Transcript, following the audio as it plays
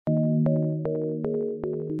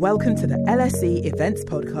Welcome to the LSE Events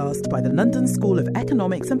Podcast by the London School of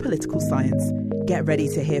Economics and Political Science. Get ready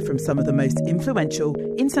to hear from some of the most influential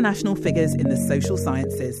international figures in the social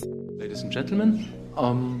sciences. Ladies and gentlemen,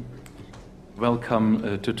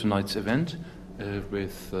 welcome to tonight's event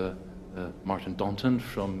with Martin Daunton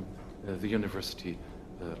from the University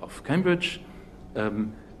of Cambridge,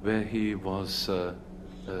 where he was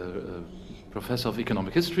Professor of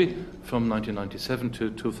Economic History from 1997 to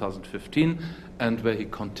 2015, and where he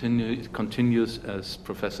continues as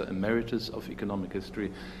Professor Emeritus of Economic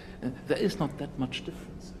History. There is not that much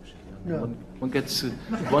difference, actually. No. One gets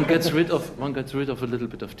rid of a little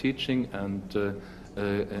bit of teaching, and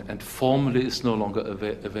formally is no longer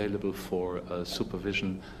available for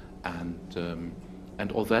supervision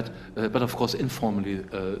and all that. But of course, informally,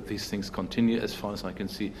 these things continue. As far as I can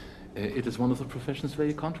see, it is one of the professions where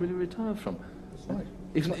you can't really retire from. That's right.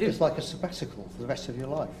 It's like a sabbatical for the rest of your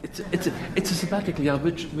life. It's a sabbatical, yeah,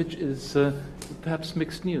 which is perhaps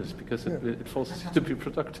mixed news, because it forces you to be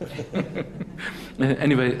productive.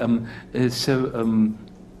 Anyway,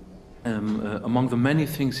 among the many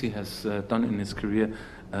things he has done in his career,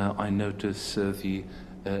 I notice the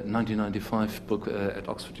 1995 book at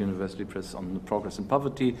Oxford University Press on Progress and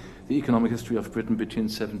Poverty, The Economic History of Britain Between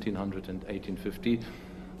 1700 and 1850.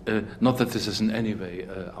 Not that this is in any way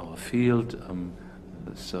our field,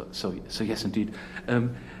 so yes, indeed.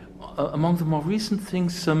 Among the more recent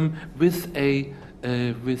things, with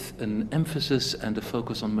an emphasis and a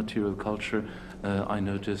focus on material culture, I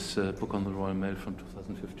notice a book on the Royal Mail from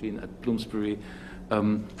 2015 at Bloomsbury,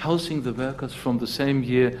 Housing the Workers from the same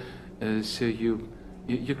year. So you're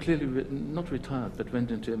clearly not retired, but went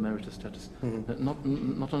into emeritus status.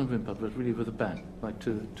 Mm-hmm. Not on a whimper, but really with a bang, like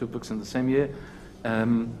two books in the same year.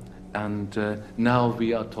 And now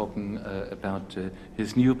we are talking about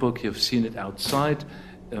his new book. You've seen it outside,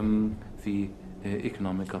 The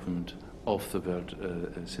Economic Government of the World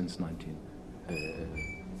since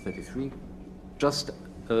 1933. Just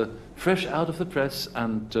fresh out of the press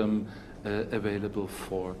and available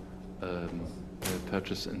for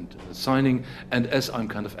purchase and signing. And as I'm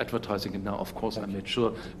kind of advertising it now, of course, I made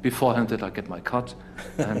sure beforehand that I get my cut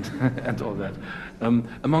and all that.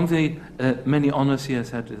 Among the many honors he has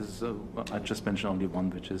had is, I just mentioned only one,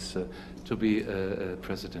 which is to be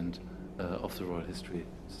president of the Royal History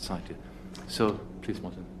Society. So please,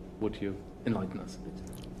 Martin, would you enlighten us a bit?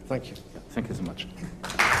 Thank you. Yeah, thank you so much.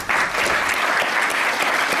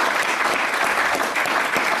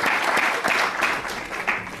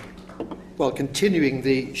 Well, continuing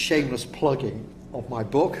the shameless plugging of my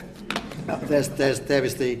book, there is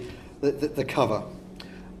the cover.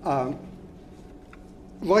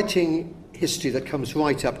 Writing history that comes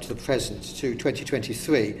right up to the present, to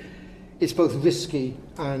 2023, is both risky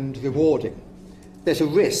and rewarding. There's a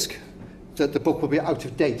risk that the book will be out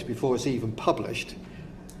of date before it's even published.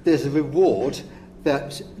 There's a reward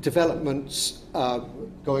that developments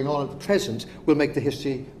going on at the present will make the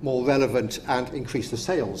history more relevant and increase the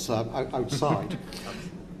sales outside.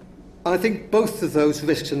 And I think both of those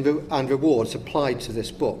risks and rewards applied to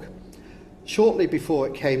this book. Shortly before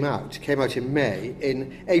it came out in May,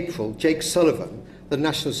 in April, Jake Sullivan, the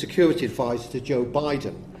National Security Advisor to Joe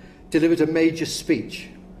Biden, delivered a major speech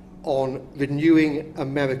on renewing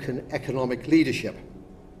American economic leadership.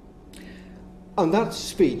 And that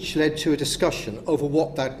speech led to a discussion over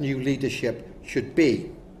what that new leadership should be.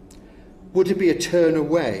 Would it be a turn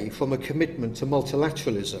away from a commitment to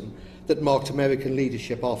multilateralism that marked American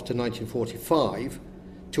leadership after 1945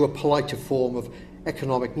 to a politer form of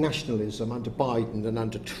economic nationalism under Biden and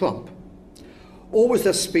under Trump? Or was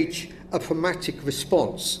their speech a pragmatic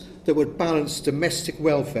response that would balance domestic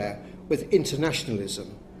welfare with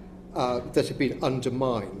internationalism that had been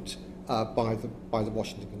undermined by the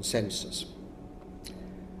Washington Consensus?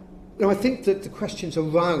 Now, I think that the questions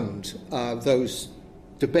around those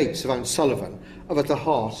debates around Sullivan are at the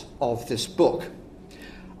heart of this book.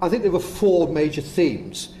 I think there were four major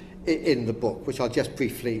themes in the book, which I'll just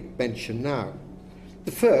briefly mention now.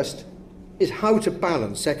 The first is how to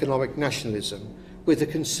balance economic nationalism with a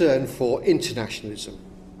concern for internationalism.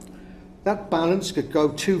 That balance could go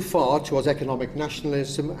too far towards economic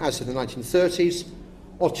nationalism, as in the 1930s,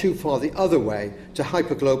 or too far the other way to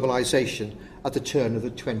hyperglobalization at the turn of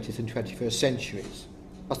the 20th and 21st centuries.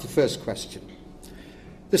 That's the first question.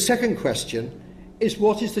 The second question is,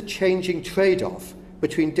 what is the changing trade-off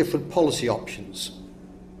between different policy options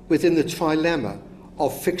within the trilemma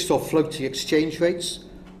of fixed or floating exchange rates,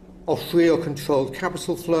 or free or controlled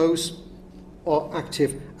capital flows, or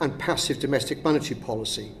active and passive domestic monetary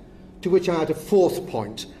policy, to which I add a fourth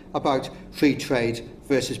point about free trade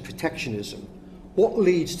versus protectionism. what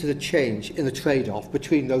leads to the change in the trade-off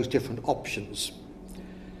between those different options.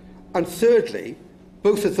 And thirdly,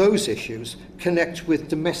 both of those issues connect with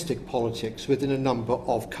domestic politics within a number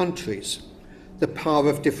of countries, the power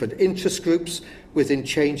of different interest groups within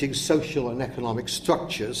changing social and economic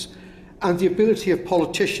structures, and the ability of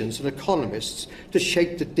politicians and economists to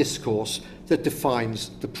shape the discourse that defines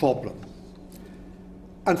the problem.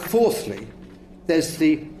 And fourthly, there's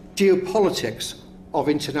the geopolitics of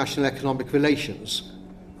international economic relations,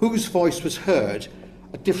 whose voice was heard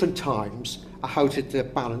at different times, and how did their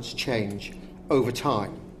balance change over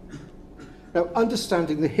time. Now,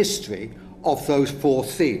 understanding the history of those four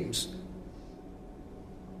themes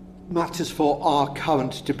matters for our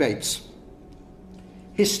current debates.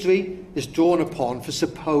 History is drawn upon for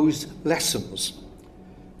supposed lessons.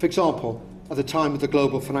 For example, at the time of the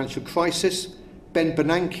global financial crisis, Ben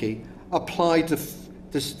Bernanke applied the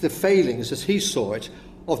failings, as he saw it,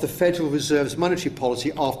 of the Federal Reserve's monetary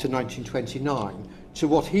policy after 1929 to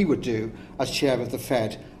what he would do as chair of the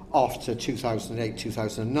Fed after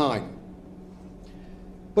 2008-2009.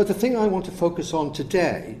 But the thing I want to focus on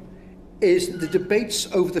today is the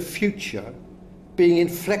debates over the future being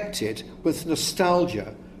inflected with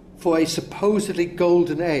nostalgia for a supposedly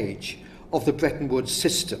golden age of the Bretton Woods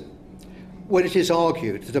system, when it is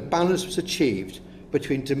argued that a balance was achieved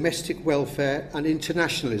between domestic welfare and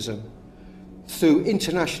internationalism through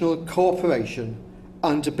international cooperation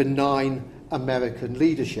under benign American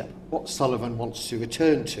leadership, what Sullivan wants to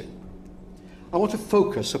return to. I want to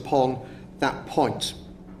focus upon that point.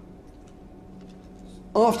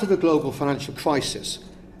 After the global financial crisis,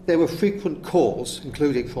 there were frequent calls,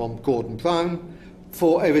 including from Gordon Brown,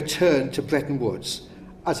 for a return to Bretton Woods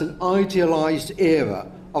as an idealised era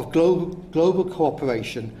of global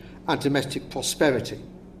cooperation and domestic prosperity.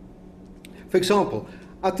 For example,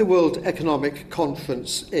 at the World Economic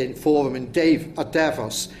Conference Forum in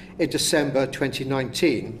Davos in December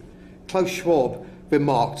 2019, Klaus Schwab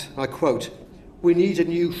remarked, I quote, "We need a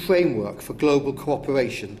new framework for global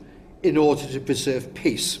cooperation in order to preserve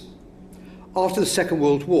peace." After the Second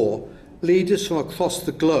World War, leaders from across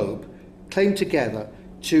the globe came together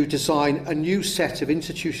to design a new set of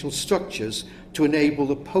institutional structures to enable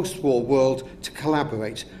the post-war world to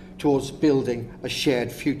collaborate towards building a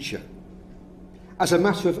shared future. As a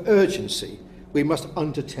matter of urgency, we must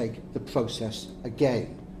undertake the process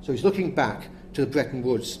again. So he's looking back to the Bretton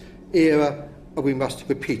Woods era, and we must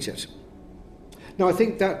repeat it. Now, I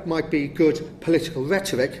think that might be good political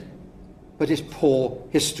rhetoric, but it's poor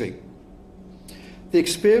history. The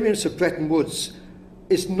experience of Bretton Woods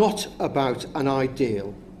is not about an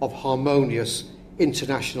ideal of harmonious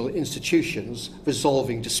international institutions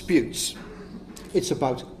resolving disputes. It's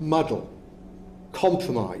about muddle,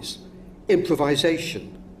 compromise,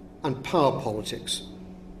 improvisation, and power politics.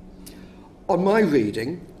 On my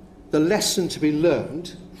reading, the lesson to be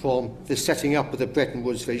learned from the setting up of the Bretton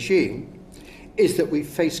Woods regime is that we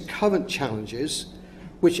face current challenges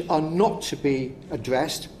which are not to be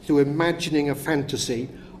addressed through imagining a fantasy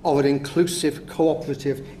of an inclusive,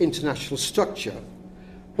 cooperative international structure,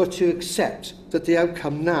 but to accept that the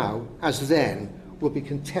outcome now, as then, will be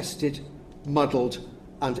contested, muddled,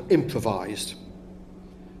 and improvised.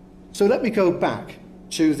 So let me go back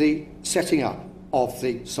to the setting up of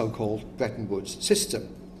the so-called Bretton Woods system,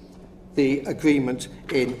 the agreement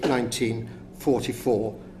in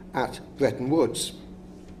 1944 at Bretton Woods.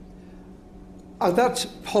 And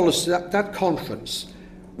that conference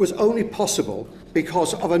was only possible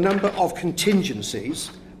because of a number of contingencies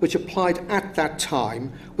which applied at that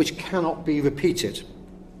time, which cannot be repeated.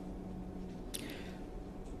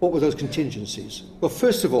 What were those contingencies? Well,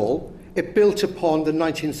 first of all, it built upon the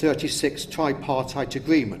 1936 tripartite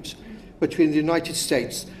agreement between the United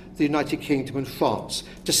States, the United Kingdom and France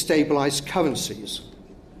to stabilise currencies.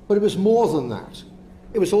 But it was more than that.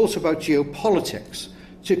 It was also about geopolitics,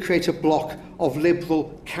 to create a bloc of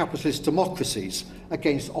liberal capitalist democracies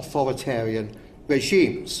against authoritarian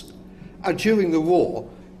regimes. And during the war,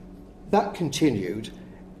 that continued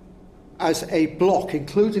as a bloc,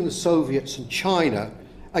 including the Soviets and China,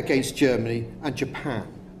 against Germany and Japan.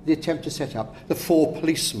 The attempt to set up the four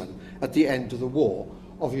policemen at the end of the war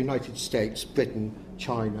of the United States, Britain,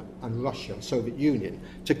 China and Russia, Soviet Union,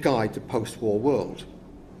 to guide the post-war world.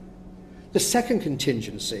 The second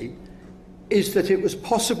contingency is that it was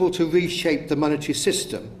possible to reshape the monetary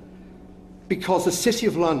system because the City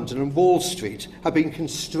of London and Wall Street had been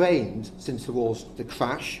constrained since the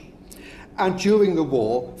crash, and during the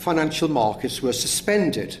war, financial markets were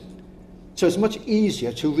suspended. So it's much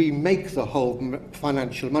easier to remake the whole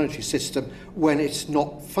financial monetary system when it's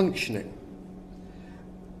not functioning.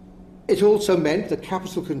 It also meant that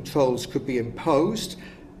capital controls could be imposed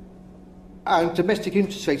and domestic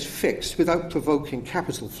interest rates fixed without provoking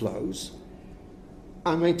capital flows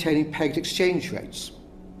and maintaining pegged exchange rates.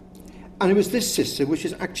 And it was this system which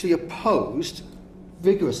was actually opposed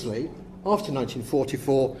vigorously after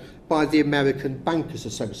 1944 by the American Bankers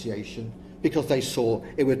Association because they saw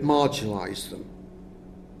it would marginalise them.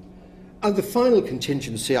 And the final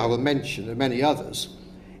contingency I will mention, and many others,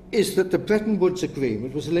 is that the Bretton Woods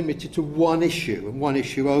Agreement was limited to one issue, and one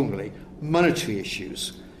issue only, monetary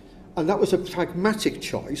issues. And that was a pragmatic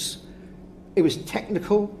choice. It was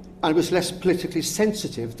technical, and it was less politically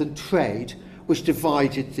sensitive than trade, which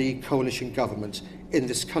divided the coalition government in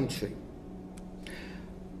this country.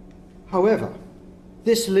 However,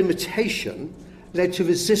 this limitation led to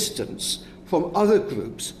resistance from other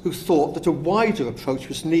groups who thought that a wider approach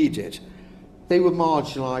was needed. They were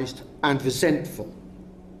marginalised and resentful.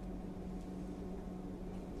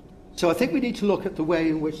 So I think we need to look at the way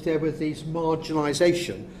in which there was these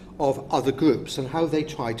marginalisation of other groups and how they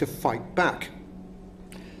tried to fight back.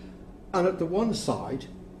 And at the one side,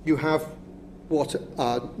 you have what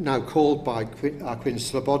are now called by Quinn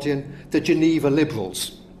Slobodian the Geneva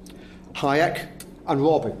Liberals, Hayek and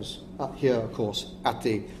Robbins, here, of course, at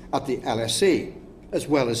the LSE, as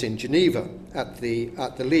well as in Geneva at the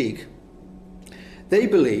League. They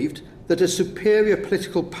believed that a superior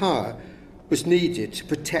political power was needed to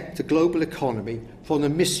protect the global economy from the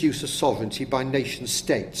misuse of sovereignty by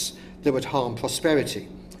nation-states that would harm prosperity.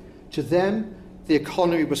 To them, the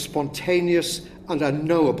economy was spontaneous and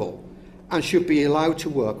unknowable and should be allowed to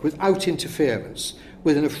work without interference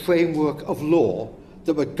within a framework of law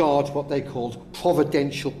that would guard what they called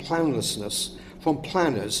providential planlessness from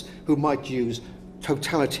planners who might use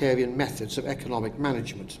totalitarian methods of economic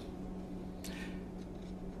management.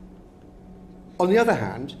 On the other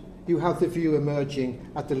hand, you have the view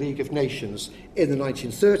emerging at the League of Nations in the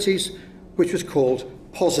 1930s, which was called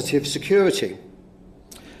positive security.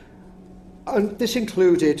 And this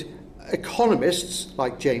included economists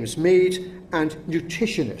like James Mead and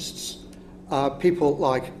nutritionists, people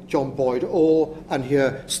like John Boyd Orr and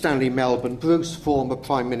here Stanley Melbourne Bruce, former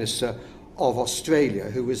Prime Minister of Australia,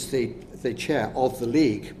 who was the chair of the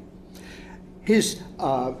League. His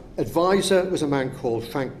advisor was a man called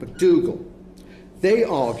Frank McDougall. They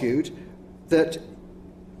argued that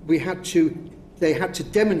they had to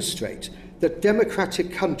demonstrate that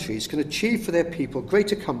democratic countries can achieve for their people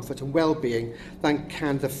greater comfort and well-being than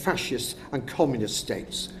can the fascist and communist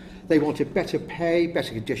states. They wanted better pay,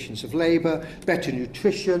 better conditions of labour, better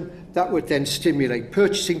nutrition. That would then stimulate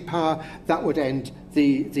purchasing power. That would end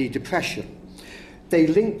the depression. They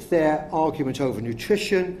linked their argument over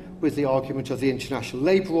nutrition with the argument of the International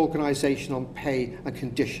Labour Organization on pay and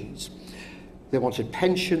conditions. They wanted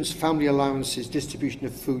pensions, family allowances, distribution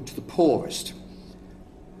of food to the poorest.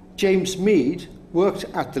 James Mead worked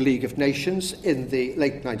at the League of Nations in the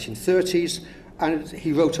late 1930s, and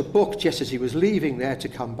he wrote a book just as he was leaving there to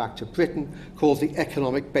come back to Britain called The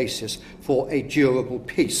Economic Basis for a Durable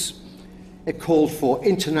Peace. It called for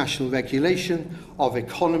international regulation of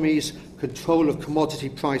economies, control of commodity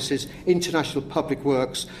prices, international public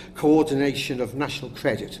works, coordination of national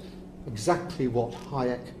credit. Exactly what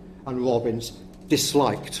Hayek and Robbins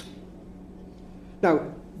disliked.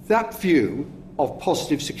 Now, that view of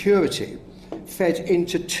positive security fed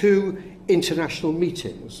into two international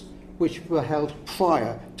meetings which were held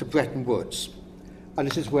prior to Bretton Woods, and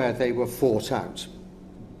this is where they were fought out.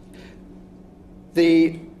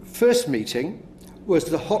 The first meeting was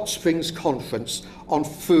the Hot Springs Conference on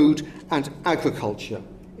Food and Agriculture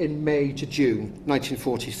in May to June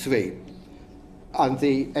 1943, and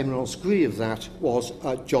the eminence gris of that was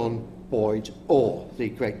John Boyd Orr, the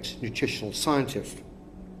great nutritional scientist.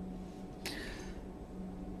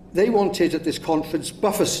 They wanted at this conference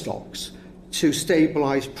buffer stocks to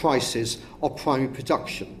stabilise prices of primary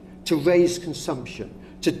production, to raise consumption,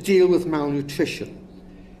 to deal with malnutrition.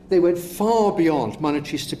 They went far beyond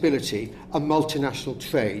monetary stability and multinational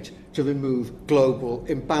trade to remove global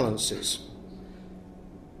imbalances.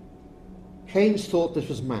 Keynes thought this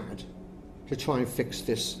was mad, to try and fix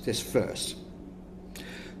this first.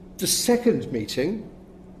 The second meeting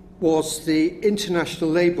was the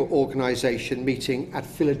International Labour Organization meeting at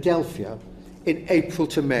Philadelphia in April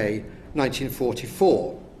to May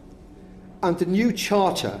 1944. And the new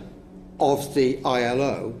charter of the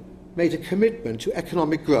ILO made a commitment to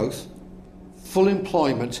economic growth, full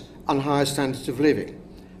employment and higher standards of living.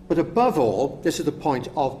 But above all, this is the point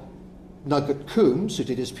of Nugget Coombs, who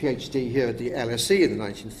did his PhD here at the LSE in the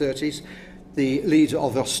 1930s, the leader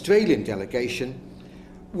of the Australian delegation,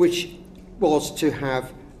 which was to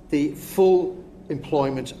have the full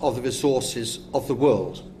employment of the resources of the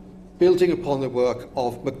world, building upon the work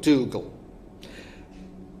of McDougall.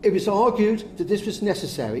 It was argued that this was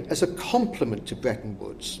necessary as a complement to Bretton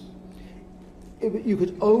Woods. You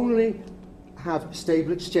could only have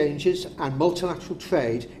stable exchanges and multilateral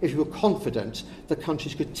trade if you were confident that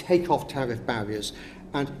countries could take off tariff barriers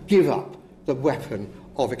and give up the weapon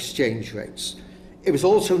of exchange rates. It was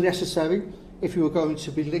also necessary if you were going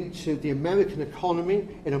to be linked to the American economy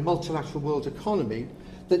in a multilateral world economy,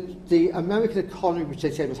 that the American economy, which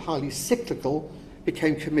they said was highly cyclical,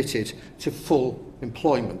 became committed to full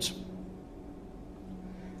employment.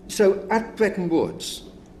 So at Bretton Woods,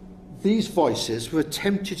 these voices were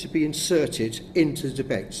attempted to be inserted into the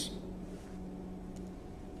debates.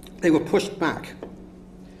 They were pushed back.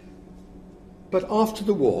 But after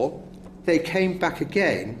the war, they came back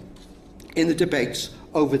again in the debates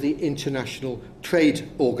over the International Trade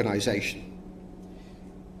Organization.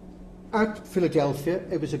 At Philadelphia,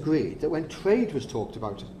 it was agreed that when trade was talked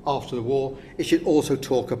about after the war, it should also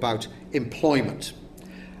talk about employment.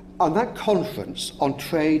 And that conference on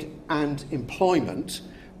trade and employment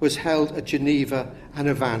was held at Geneva and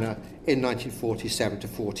Havana in 1947 to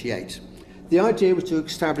 48. The idea was to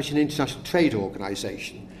establish an international trade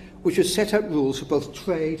organisation which would set out rules for both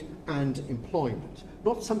trade and employment,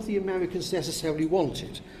 not something the Americans necessarily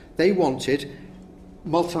wanted. They wanted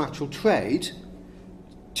multilateral trade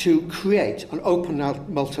to create an open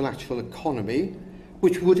multilateral economy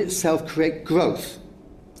which would itself create growth.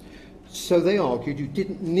 So they argued you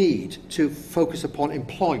didn't need to focus upon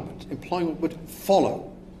employment. Employment would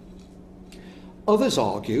follow. Others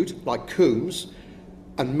argued, like Coombs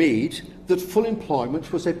and Mead, that full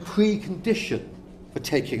employment was a precondition for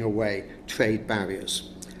taking away trade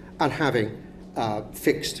barriers and having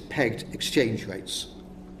fixed, pegged exchange rates.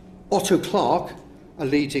 Otto Clarke, a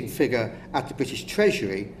leading figure at the British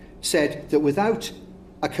Treasury, said that without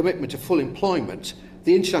a commitment to full employment,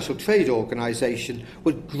 the International Trade Organization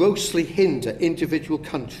would grossly hinder individual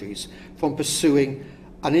countries from pursuing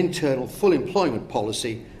an internal full employment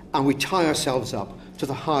policy, and we tie ourselves up to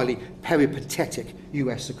the highly peripatetic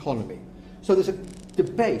US economy. So there's a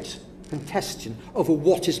debate and question over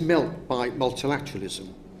what is meant by multilateralism.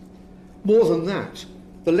 More than that,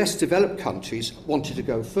 the less developed countries wanted to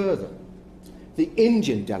go further. The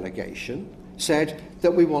Indian delegation said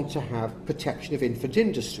that we want to have protection of infant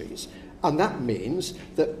industries, and that means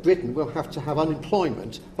that Britain will have to have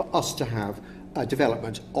unemployment for us to have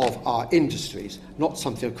development of our industries, not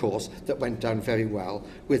something, of course, that went down very well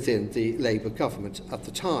within the Labour government at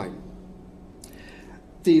the time.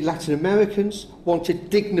 The Latin Americans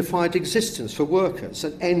wanted dignified existence for workers,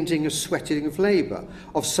 an ending of sweating of labour,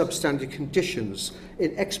 of substandard conditions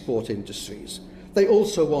in export industries. They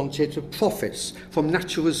also wanted the profits from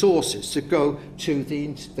natural resources to go to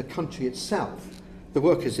the country itself, the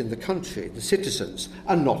workers in the country, the citizens,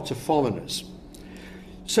 and not to foreigners.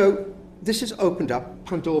 So this has opened up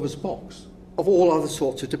Pandora's box of all other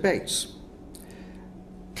sorts of debates.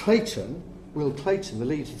 Will Clayton, the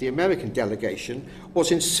leader of the American delegation,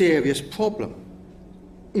 was in serious problem.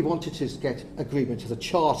 He wanted to get agreement to the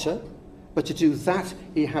Charter, but to do that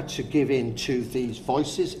he had to give in to these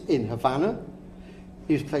voices in Havana.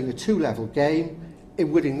 He was playing a two-level game.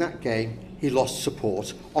 In winning that game, he lost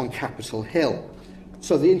support on Capitol Hill.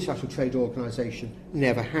 So the International Trade Organization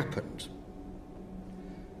never happened.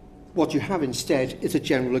 What you have instead is a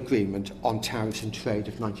general agreement on tariffs and trade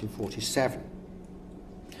of 1947.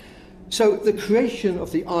 So the creation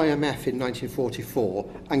of the IMF in 1944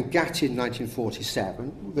 and GATT in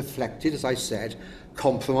 1947 reflected, as I said,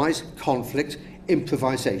 compromise, conflict,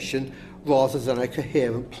 improvisation, rather than a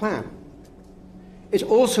coherent plan. It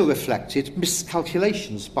also reflected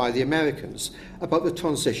miscalculations by the Americans about the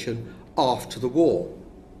transition after the war.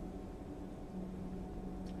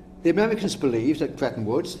 The Americans believed at Bretton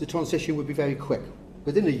Woods the transition would be very quick.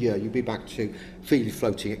 Within a year, you'd be back to freely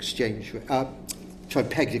floating exchange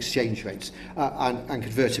pegged exchange rates and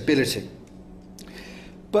convertibility.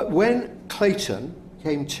 But when Clayton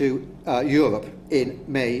came to Europe in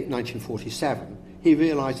May 1947, he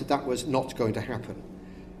realised that that was not going to happen.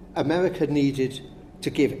 America needed to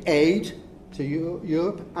give aid to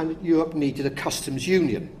Europe, and Europe needed a customs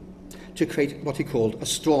union to create what he called a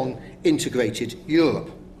strong, integrated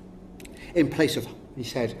Europe, in place of, he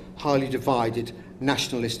said, highly divided,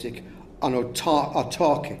 nationalistic, and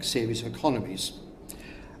autarkic series of economies.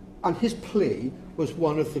 And his plea was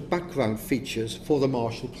one of the background features for the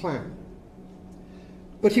Marshall Plan.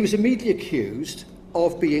 But he was immediately accused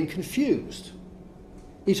of being confused.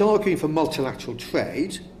 He's arguing for multilateral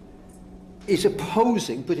trade, he's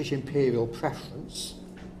opposing British imperial preference,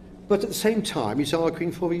 But at the same time, he's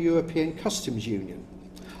arguing for a European customs union.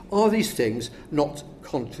 Are these things not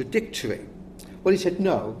contradictory? Well, he said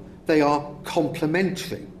no, they are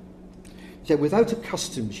complementary. He said without a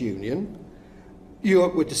customs union,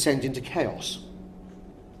 Europe would descend into chaos.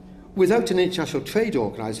 Without an international trade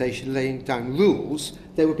organisation laying down rules,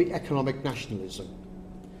 there would be economic nationalism.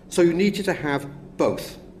 So you needed to have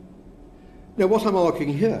both. Now, what I'm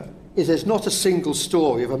arguing here is there's not a single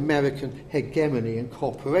story of American hegemony and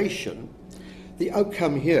cooperation. The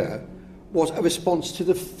outcome here was a response to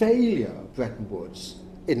the failure of Bretton Woods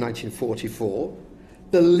in 1944,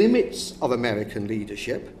 the limits of American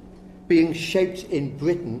leadership being shaped in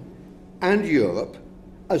Britain and Europe,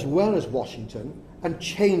 as well as Washington, and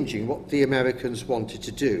changing what the Americans wanted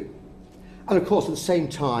to do. And of course, at the same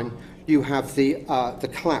time, you have the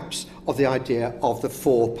collapse of the idea of the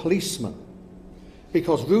four policemen,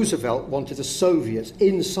 because Roosevelt wanted the Soviets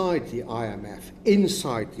inside the IMF,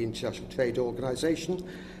 inside the International Trade Organization.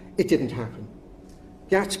 It didn't happen.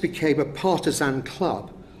 GATT became a partisan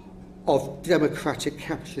club of democratic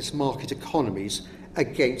capitalist market economies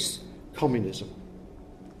against communism.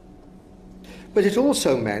 But it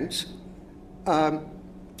also meant an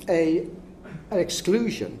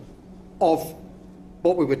exclusion of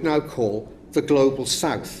what we would now call the global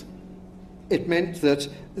south. It meant that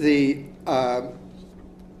the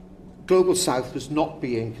global south was not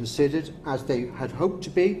being considered as they had hoped to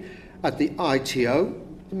be at the ITO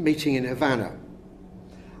meeting in Havana.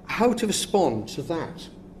 How to respond to that?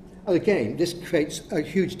 And again, this creates a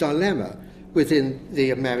huge dilemma within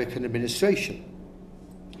the American administration.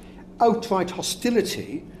 Outright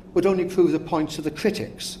hostility would only prove the point to the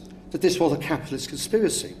critics that this was a capitalist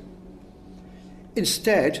conspiracy.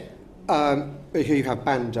 Instead, here you have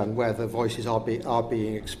Bandung, where the voices are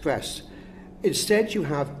being expressed. Instead, you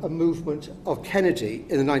have a movement of Kennedy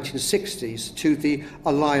in the 1960s to the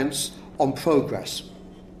Alliance on Progress,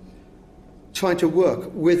 trying to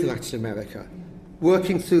work with Latin America,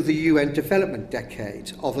 working through the UN development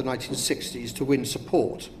decade of the 1960s to win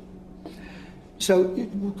support. So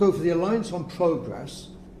you go for the Alliance on Progress,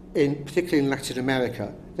 particularly in Latin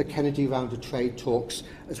America, the Kennedy round of trade talks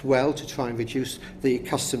as well to try and reduce the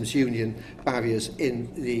customs union barriers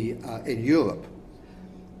in Europe.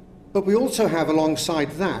 But we also have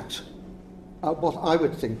alongside that what I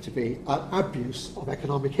would think to be an abuse of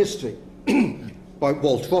economic history by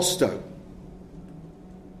Walt Rostow.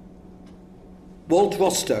 Walt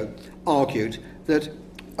Rostow argued that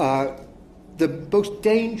the most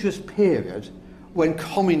dangerous period when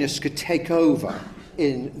communists could take over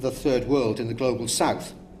in the third world, in the global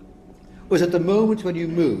south, was at the moment when you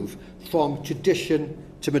move from tradition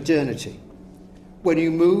to modernity, when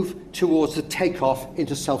you move towards the takeoff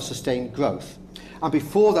into self-sustained growth. And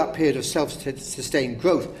before that period of self-sustained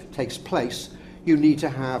growth takes place, you need to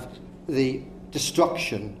have the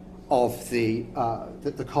destruction of the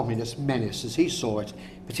communist menace, as he saw it,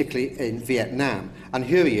 particularly in Vietnam. And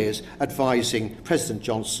here he is advising President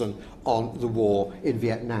Johnson on the war in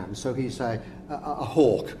Vietnam. So he's a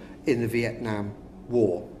hawk in the Vietnam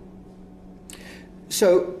War.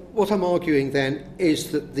 So what I'm arguing then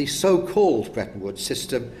is that the so-called Bretton Woods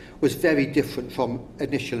system was very different from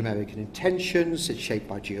initial American intentions. It's shaped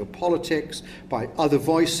by geopolitics, by other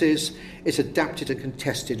voices. It's adapted and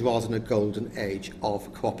contested rather than a golden age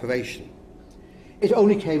of cooperation. It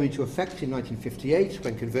only came into effect in 1958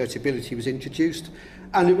 when convertibility was introduced,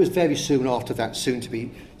 and it was very soon after that seen to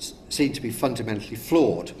be fundamentally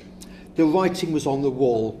flawed. The writing was on the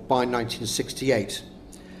wall by 1968.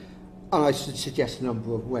 And I should suggest a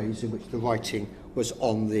number of ways in which the writing was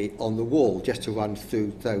on the wall, just to run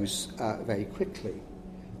through those very quickly.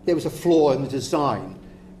 There was a flaw in the design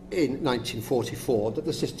in 1944 that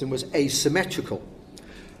the system was asymmetrical.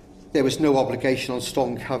 There was no obligation on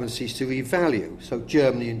strong currencies to revalue, so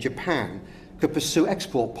Germany and Japan could pursue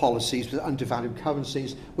export policies with undervalued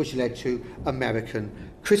currencies, which led to American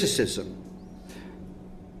criticism.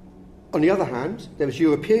 On the other hand, there was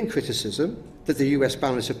European criticism that the US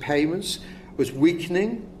balance of payments was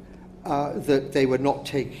weakening, that they were not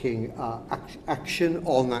taking action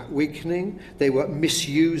on that weakening. They were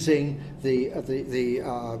misusing the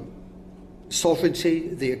sovereignty,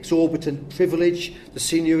 the exorbitant privilege, the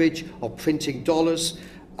seigniorage of printing dollars.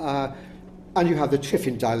 And you have the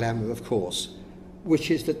Triffin dilemma, of course,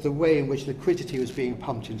 which is that the way in which liquidity was being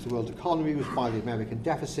pumped into the world economy was by the American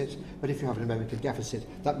deficit, but if you have an American deficit,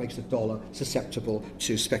 that makes the dollar susceptible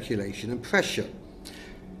to speculation and pressure.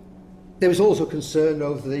 There was also concern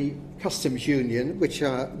over the customs union, which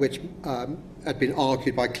had been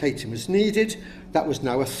argued by Clayton was needed. That was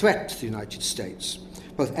now a threat to the United States,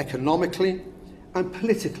 both economically and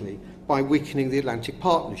politically, by weakening the Atlantic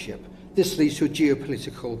Partnership. This leads to a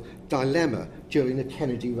geopolitical dilemma during the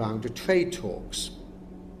Kennedy round of trade talks.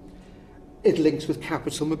 It links with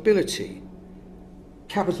capital mobility.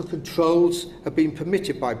 Capital controls have been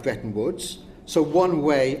permitted by Bretton Woods, so one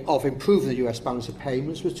way of improving the US balance of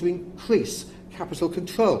payments was to increase capital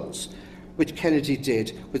controls, which Kennedy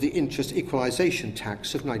did with the interest equalisation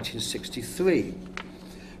tax of 1963.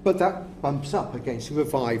 But that bumps up against the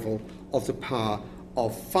revival of the power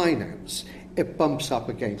of finance. It bumps up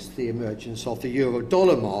against the emergence of the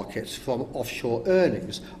euro-dollar markets from offshore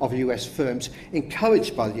earnings of US firms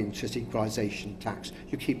encouraged by the interest equalisation tax.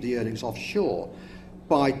 You keep the earnings offshore,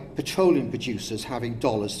 by petroleum producers having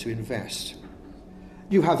dollars to invest.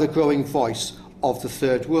 You have the growing voice of the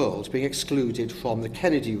Third World being excluded from the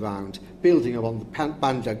Kennedy round, building on the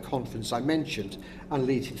Bandung Conference I mentioned, and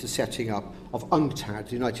leading to the setting up of UNCTAD,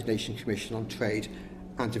 the United Nations Commission on Trade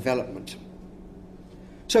and Development.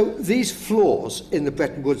 So these flaws in the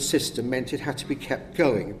Bretton Woods system meant it had to be kept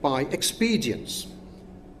going by expedients,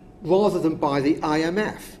 rather than by the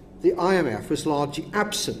IMF. The IMF was largely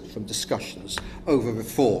absent from discussions over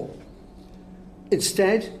reform.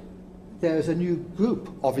 Instead, there is a new group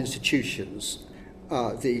of institutions,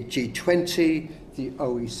 the G20, the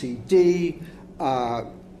OECD,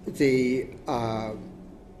 the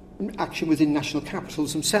action within national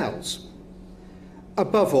capitals themselves.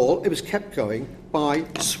 Above all, it was kept going by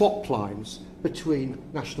swap lines between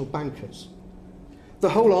national bankers. The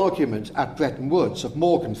whole argument at Bretton Woods of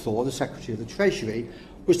Morgenthau, the Secretary of the Treasury,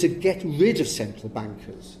 was to get rid of central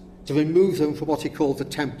bankers, to remove them from what he called the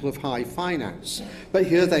Temple of High Finance. But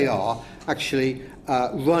here they are actually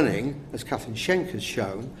running, as Catherine Schenk has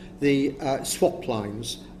shown, the swap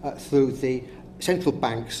lines through the central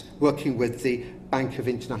banks working with the Bank of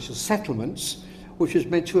International Settlements, which was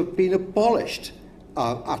meant to have been abolished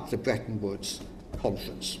at the Bretton Woods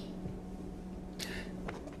conference.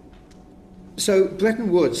 So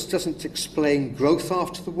Bretton Woods doesn't explain growth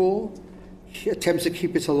after the war. Attempts to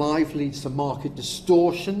keep it alive leads to market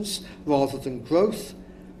distortions rather than growth.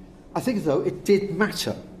 I think, though, it did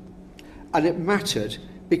matter. And it mattered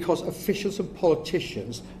because officials and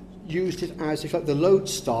politicians used it as, if like, the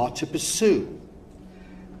lodestar to pursue.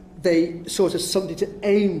 They saw it as something to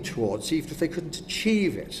aim towards, even if they couldn't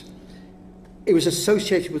achieve it. It was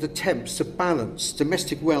associated with attempts to balance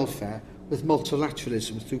domestic welfare with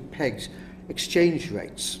multilateralism through pegged exchange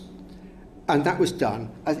rates. And that was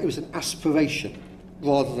done as it was an aspiration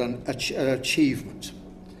rather than an achievement.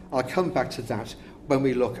 I'll come back to that when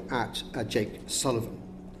we look at Jake Sullivan.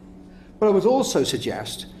 But I would also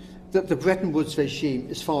suggest that the Bretton Woods regime,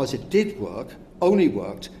 as far as it did work, only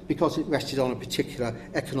worked because it rested on a particular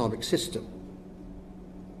economic system.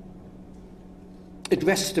 It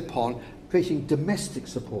rested upon creating domestic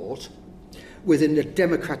support within a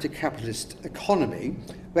democratic capitalist economy,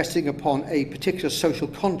 resting upon a particular social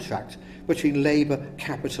contract between labour,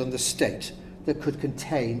 capital and the state that could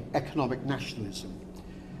contain economic nationalism.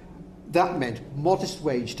 That meant modest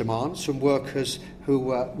wage demands from workers who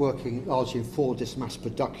were working largely in Fordist mass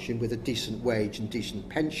production with a decent wage and decent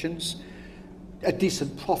pensions, a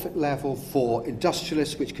decent profit level for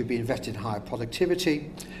industrialists which could be invested in higher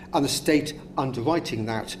productivity, and the state underwriting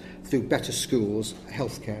that through better schools,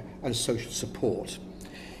 healthcare and social support.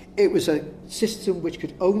 It was a system which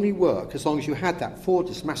could only work as long as you had that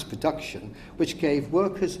Fordist mass production, which gave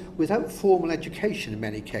workers without formal education in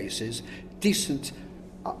many cases decent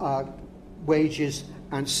wages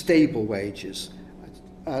and stable wages.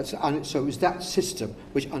 And so it was that system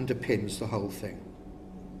which underpins the whole thing.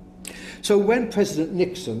 So when President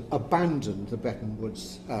Nixon abandoned the Bretton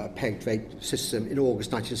Woods pegged rate system in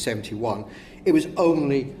August 1971, it was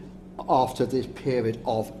only after this period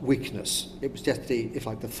of weakness. It was just the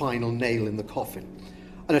final nail in the coffin.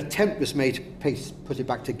 An attempt was made to put it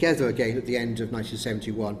back together again at the end of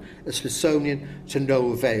 1971, the Smithsonian, to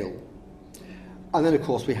no avail. And then, of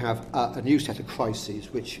course, we have a new set of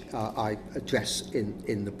crises which I address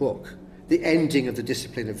in the book. The ending of the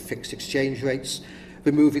discipline of fixed exchange rates,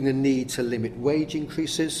 removing the need to limit wage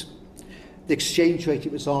increases. The exchange rate,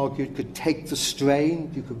 it was argued, could take the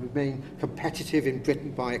strain. You could remain competitive in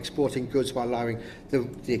Britain by exporting goods while allowing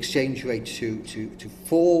the exchange rate to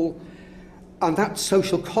fall. And that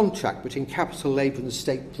social contract between capital, labour and the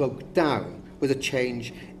state broke down with a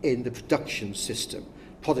change in the production system.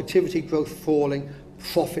 Productivity growth falling,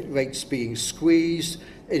 profit rates being squeezed.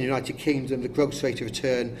 In the United Kingdom, the gross rate of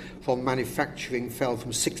return from manufacturing fell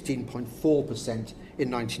from 16.4% in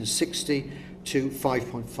 1960 to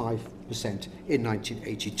 5.5% in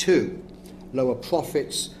 1982. Lower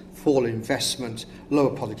profits, fall in investment,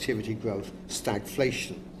 lower productivity growth,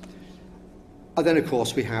 stagflation. And then, of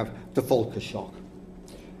course, we have the Volcker shock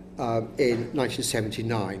in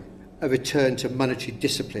 1979, a return to monetary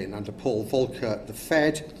discipline under Paul Volcker, the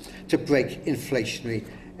Fed, to break inflationary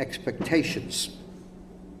expectations,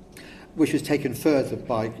 which was taken further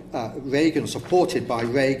by Reagan, supported by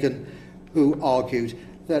Reagan, who argued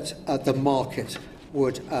that the market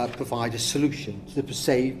would provide a solution to the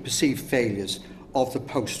perceived failures of the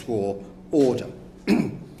post-war order.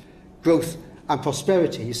 Growth and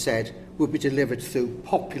prosperity, he said, would be delivered through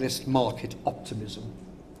populist market optimism.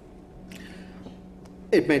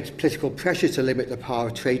 It meant political pressure to limit the power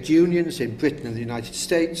of trade unions in Britain and the United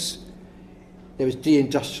States. There was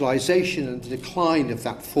deindustrialisation and the decline of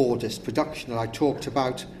that Fordist production that I talked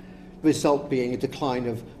about, the result being a decline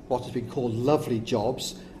of what has been called lovely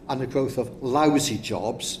jobs and the growth of lousy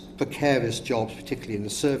jobs, precarious jobs, particularly in the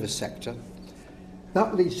service sector.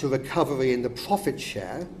 That leads to a recovery in the profit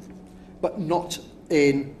share, but not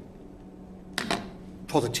in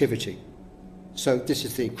productivity. So this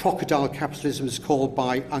is the crocodile capitalism, as called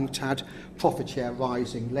by UNCTAD, profit share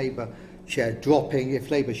rising, labour share dropping.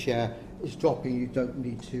 If labour share is dropping, you don't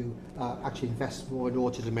need to actually invest more in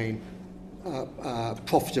order to remain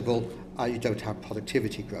profitable. You don't have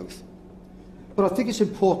productivity growth. But I think it's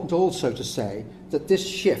important also to say that this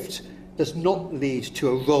shift does not lead to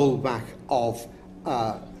a rollback of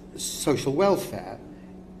social welfare.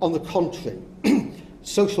 On the contrary,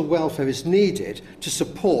 social welfare is needed to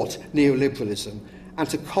support neoliberalism and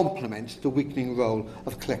to complement the weakening role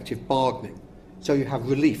of collective bargaining. So you have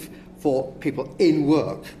relief for people in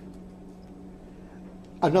work.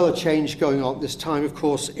 Another change going on at this time, of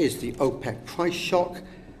course, is the OPEC price shock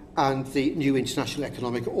and the new international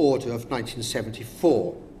economic order of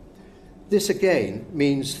 1974. This again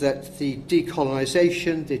means that the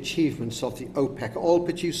decolonisation, the achievements of the OPEC oil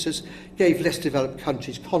producers gave less developed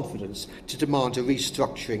countries confidence to demand a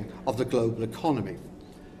restructuring of the global economy.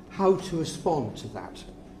 How to respond to that?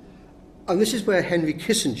 And this is where Henry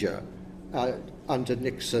Kissinger, under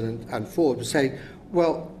Nixon and Ford, was saying,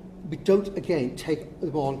 well, we don't again take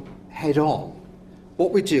them on head on.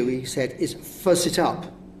 What we do, he said, is fuzz it up.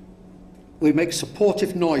 We make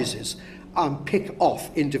supportive noises and pick off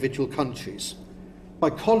individual countries.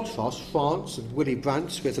 By contrast, France and Willy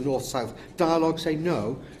Brandt, with the North-South dialogue, say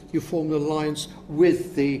no, you form an alliance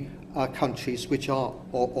with the countries which are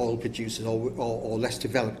oil producers or less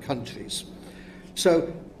developed countries.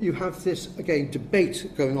 So you have this, again, debate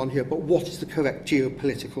going on here, but what is the correct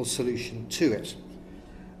geopolitical solution to it?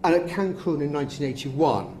 And at Cancun in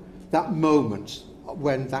 1981, that moment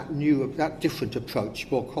when that different approach,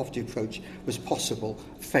 more cooperative approach, was possible,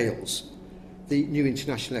 fails. The new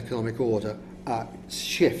international economic order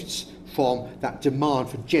shifts from that demand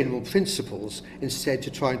for general principles instead to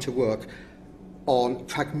trying to work on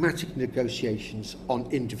pragmatic negotiations on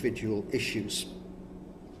individual issues.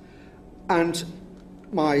 And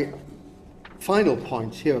my final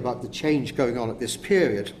point here about the change going on at this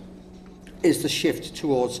period is the shift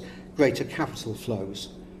towards greater capital flows.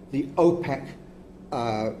 The OPEC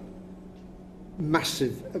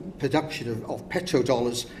massive production of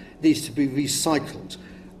petrodollars needs to be recycled,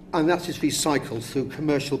 and that is recycled through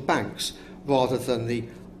commercial banks rather than the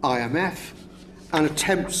IMF, and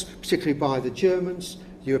attempts, particularly by the Germans,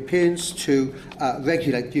 Europeans, to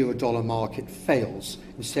regulate the euro-dollar market fails.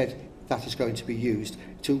 Instead, that is going to be used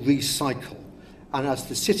to recycle. And as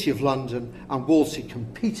the City of London and Wall Street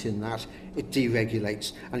compete in that, it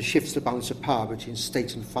deregulates and shifts the balance of power between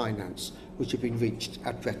state and finance, which had been reached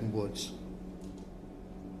at Bretton Woods.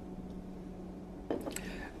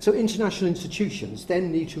 So international institutions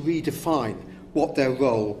then need to redefine what their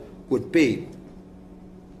role would be.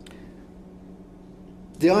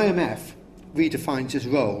 The IMF redefines its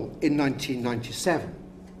role in 1997.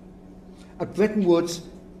 At Bretton Woods,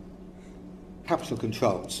 capital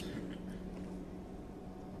controls.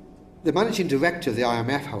 The managing director of the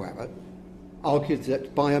IMF, however, argued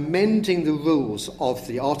that by amending the rules of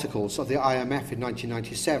the articles of the IMF in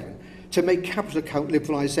 1997 to make capital account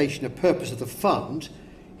liberalisation a purpose of the fund,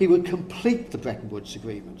 he would complete the Bretton Woods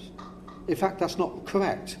Agreement. In fact, that's not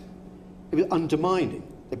correct. It was undermining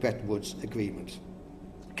the Bretton Woods Agreement.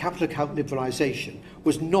 Capital account liberalisation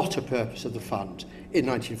was not a purpose of the fund in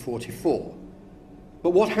 1944. But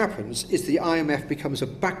what happens is the IMF becomes a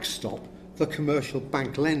backstop for commercial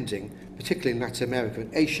bank lending, particularly in Latin America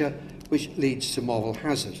and Asia, which leads to moral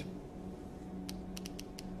hazard.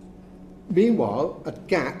 Meanwhile, at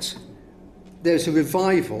GATT, there's a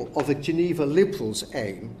revival of the Geneva Liberals'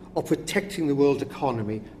 aim of protecting the world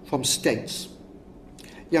economy from states.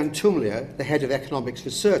 Jan Tumlier, the head of economics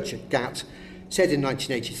research at GATT, said in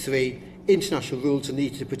 1983, international rules are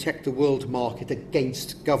needed to protect the world market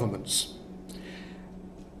against governments.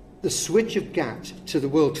 The switch of GATT to the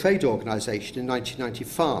World Trade Organization in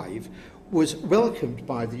 1995 was welcomed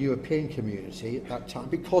by the European community at that time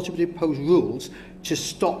because it would impose rules to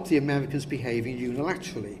stop the Americans behaving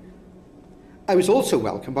unilaterally. It was also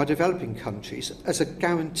welcomed by developing countries as a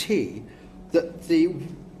guarantee that the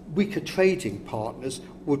weaker trading partners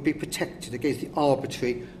would be protected against the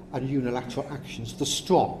arbitrary and unilateral actions of the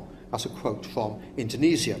strong. That's a quote from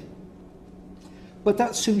Indonesia. But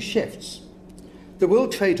that soon shifts. The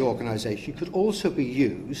World Trade Organization could also be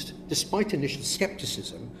used, despite initial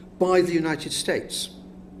skepticism, by the United States,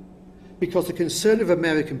 because the concern of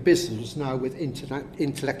American business was now with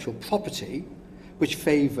intellectual property, which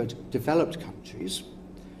favoured developed countries,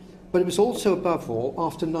 but it was also, above all,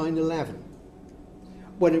 after 9/11,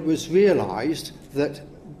 when it was realised that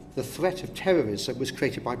the threat of terrorism was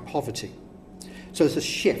created by poverty. So there's a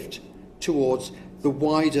shift towards the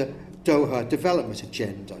wider Doha development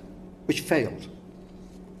agenda, which failed,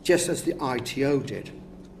 just as the ITO did.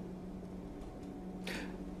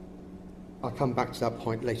 I'll come back to that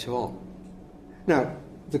point later on. Now,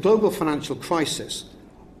 the global financial crisis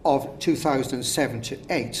of 2007 to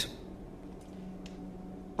 8,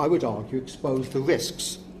 I would argue, exposed the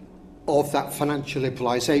risks of that financial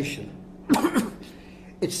liberalisation.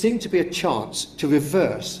 It seemed to be a chance to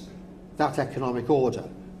reverse that economic order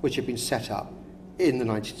which had been set up in the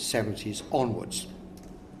 1970s onwards.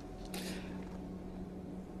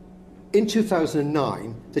 In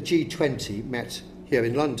 2009, the G20 met here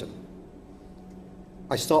in London.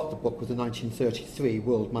 I start the book with the 1933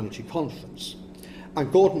 World Monetary Conference,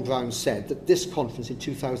 and Gordon Brown said that this conference in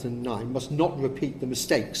 2009 must not repeat the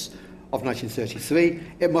mistakes of 1933,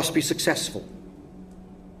 it must be successful.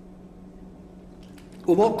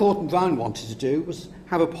 Well, what Gordon Brown wanted to do was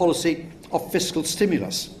have a policy of fiscal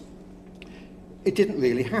stimulus. It didn't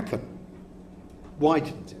really happen. Why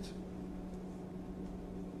didn't it?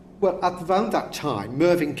 Well, at around that time,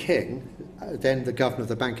 Mervyn King, then the Governor of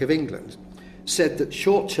the Bank of England, said that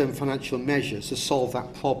short-term financial measures to solve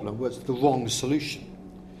that problem was the wrong solution.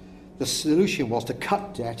 The solution was to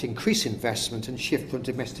cut debt, increase investment, and shift from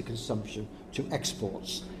domestic consumption to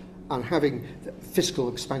exports. And having fiscal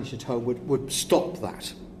expansion at home would stop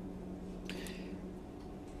that.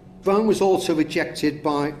 Brown was also rejected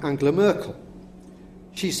by Angela Merkel.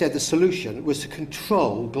 She said the solution was to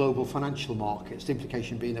control global financial markets, the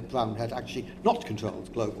implication being that Brown had actually not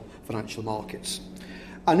controlled global financial markets.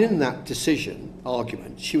 And in that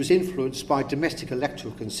argument, she was influenced by domestic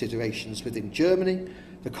electoral considerations within Germany.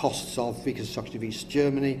 The costs of reconstruction of East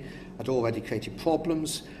Germany had already created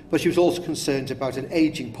problems, but she was also concerned about an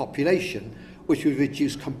ageing population which would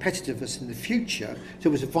reduce competitiveness in the future, so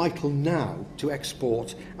it was vital now to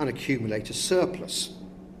export and accumulate a surplus.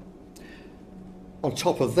 On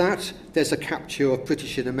top of that, there's a capture of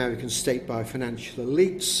British and American state by financial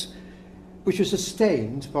elites, which was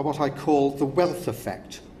sustained by what I call the wealth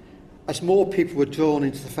effect. As more people were drawn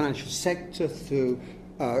into the financial sector through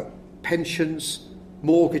pensions,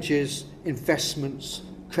 mortgages, investments,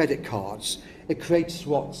 credit cards, it creates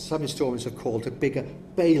what some historians have called a bigger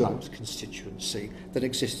bailout constituency that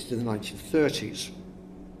existed in the 1930s.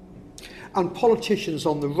 And politicians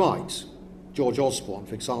on the right, George Osborne,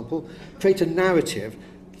 for example, create a narrative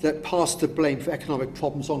that passed the blame for economic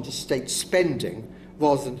problems onto state spending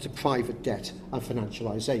rather than to private debt and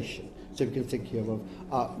financialisation. So we can think here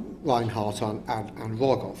of Reinhardt and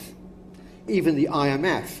Rogoff. Even the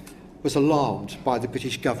IMF was alarmed by the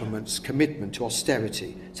British government's commitment to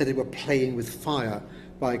austerity, said they were playing with fire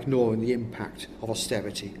by ignoring the impact of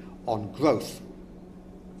austerity on growth.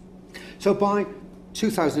 So by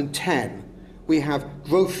 2010, we have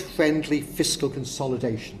growth-friendly fiscal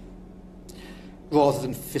consolidation rather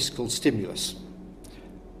than fiscal stimulus.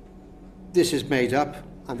 This is made up,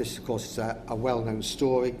 and this, of course, is a well-known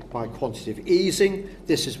story, by quantitative easing.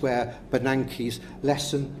 This is where Bernanke's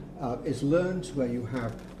lesson is learned, where you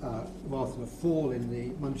have, rather than a fall in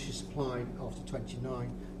the monetary supply after 29,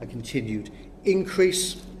 a continued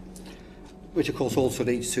increase, which, of course, also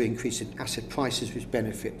leads to increase in asset prices, which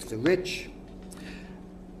benefit the rich,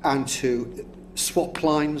 and to swap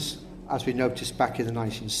lines, as we noticed back in the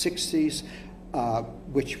 1960s,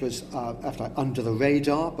 which was under the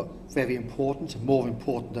radar, but very important, and more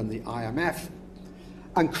important than the IMF,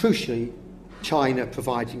 and crucially, China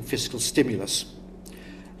providing fiscal stimulus.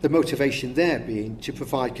 The motivation there being to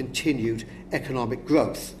provide continued economic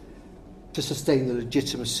growth to sustain the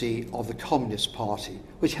legitimacy of the Communist Party,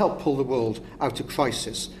 which helped pull the world out of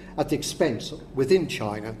crisis at the expense, within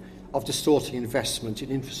China, of distorting investment in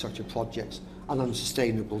infrastructure projects and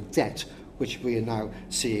unsustainable debt, which we are now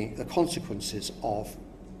seeing the consequences of.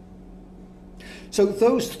 So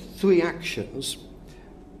those three actions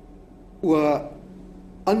were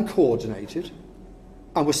uncoordinated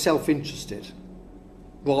and were self-interested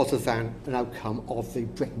rather than an outcome of the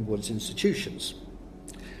Bretton Woods institutions.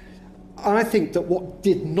 And I think that what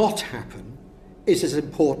did not happen is as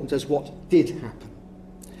important as what did happen.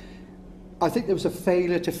 I think there was a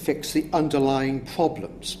failure to fix the underlying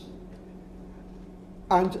problems.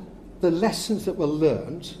 And the lessons that were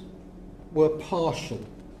learned were partial.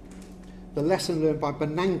 The lesson learned by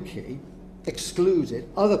Bernanke excluded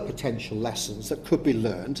other potential lessons that could be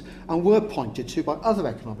learned and were pointed to by other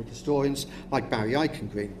economic historians like Barry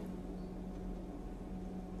Eichengreen.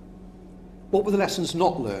 What were the lessons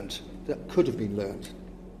not learned that could have been learned?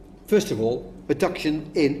 First of all, reduction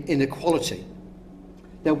in inequality.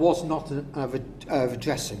 There was not a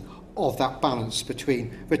redressing of that balance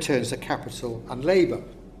between returns to capital and labour.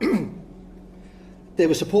 There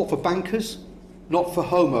was support for bankers, not for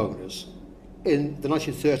homeowners. In the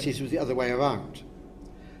 1930s, it was the other way around.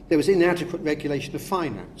 There was inadequate regulation of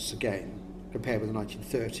finance, again, compared with the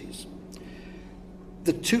 1930s.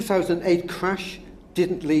 The 2008 crash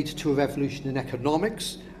didn't lead to a revolution in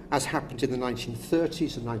economics, as happened in the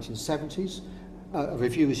 1930s and 1970s. A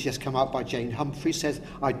review has just come out by Jane Humphrey, says,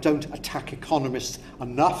 I don't attack economists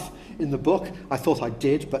enough in the book. I thought I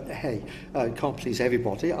did, but hey, can't please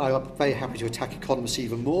everybody. I'm very happy to attack economists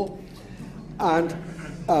even more. And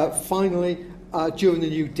finally, during the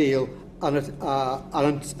New Deal,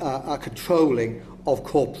 a controlling of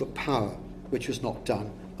corporate power, which was not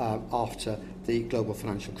done after the global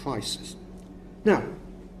financial crisis. Now,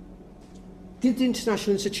 did the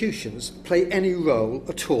international institutions play any role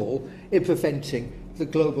at all in preventing the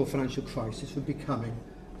global financial crisis from becoming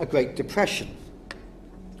a Great Depression?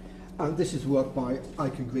 And this is work by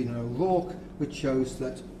Eichengreen and O'Rourke, which shows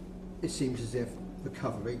that it seems as if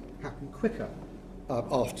recovery happened quicker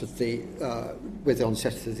after with the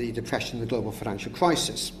onset of the Depression and the global financial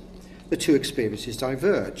crisis. The two experiences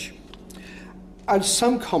diverge. And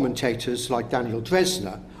some commentators, like Daniel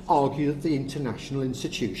Dresner, argue that the international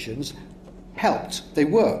institutions helped, they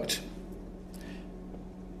worked.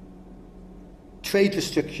 Trade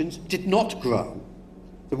restrictions did not grow.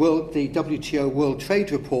 The WTO World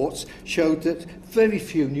Trade Reports showed that very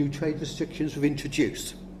few new trade restrictions were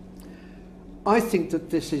introduced. I think that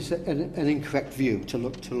this is an incorrect view to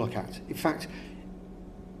look at. In fact,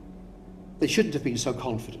 they shouldn't have been so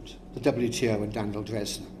confident, the WTO and Daniel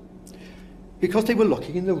Dresner, because they were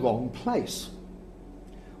looking in the wrong place.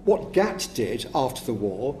 What GATT did after the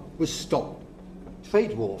war was stop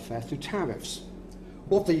trade warfare through tariffs.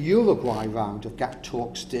 What the Uruguay round of GATT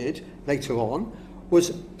talks did later on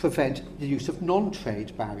was prevent the use of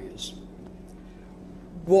non-trade barriers.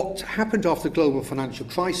 What happened after the global financial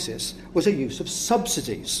crisis was a use of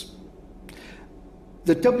subsidies.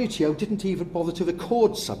 The WTO didn't even bother to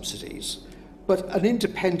record subsidies, but an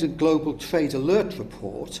independent global trade alert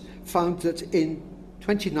report found that in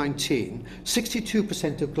 2019,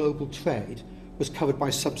 62% of global trade was covered by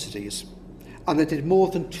subsidies, and that it more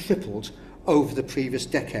than tripled over the previous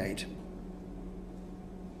decade.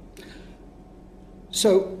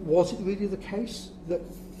 So, was it really the case that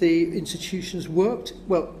the institutions worked?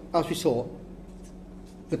 Well, as we saw,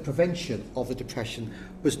 the prevention of the Depression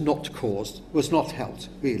was not helped,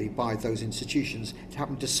 really, by those institutions. It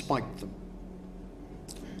happened despite them.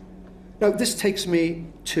 Now, this takes me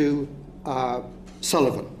to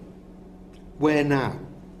Sullivan. Where now?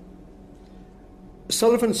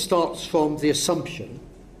 Sullivan starts from the assumption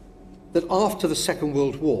that after the Second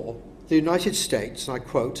World War, the United States, and I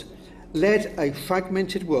quote, led a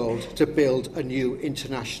fragmented world to build a new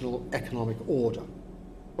international economic order.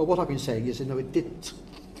 Well, what I've been saying is, no, it didn't.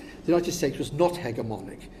 The United States was not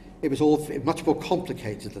hegemonic. It was all much more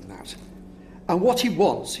complicated than that. And what he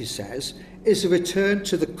wants, he says, is a return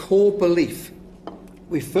to the core belief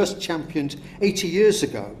we first championed 80 years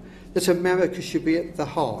ago, that America should be at the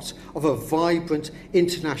heart of a vibrant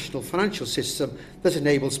international financial system that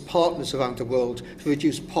enables partners around the world to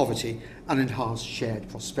reduce poverty and enhance shared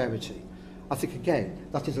prosperity. I think, again,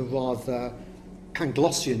 that is a rather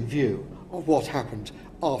Panglossian view of what happened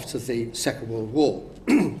after the Second World War.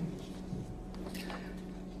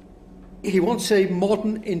 He wants a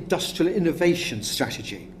modern industrial innovation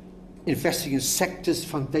strategy, investing in sectors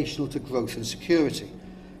foundational to growth and security.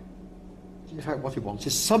 In fact, what he wants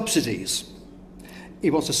is subsidies.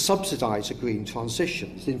 He wants to subsidise a green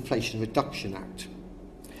transition, the Inflation Reduction Act.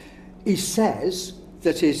 He says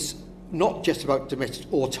that it's not just about domestic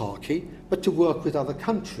autarky, but to work with other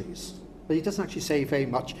countries. But he doesn't actually say very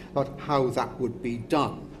much about how that would be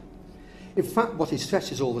done. In fact, what he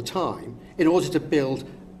stresses all the time, in order to build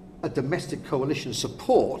a domestic coalition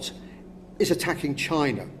support, is attacking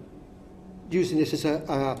China. using this as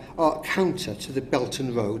a counter to the Belt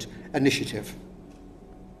and Road Initiative.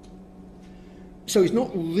 So he's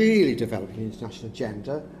not really developing an international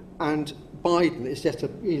agenda, and Biden is just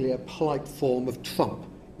really a polite form of Trump,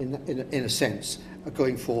 in a sense,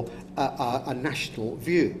 going for a national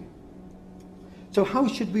view. So how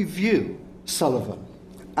should we view Sullivan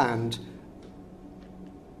and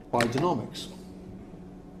Bidenomics?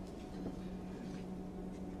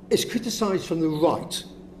 It's criticised from the right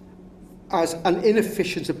as an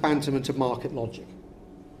inefficient abandonment of market logic.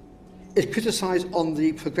 It's criticised on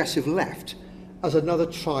the progressive left as another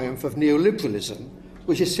triumph of neoliberalism,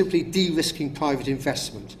 which is simply de-risking private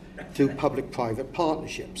investment through public-private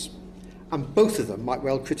partnerships. And both of them might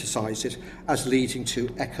well criticise it as leading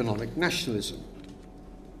to economic nationalism.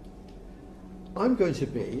 I'm going to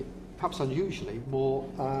be, perhaps unusually, more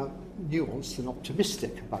nuanced and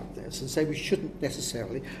optimistic about this and say we shouldn't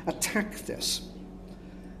necessarily attack this.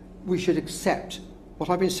 We should accept what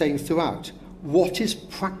I've been saying throughout. What is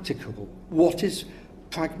practicable? What is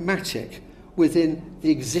pragmatic within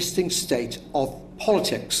the existing state of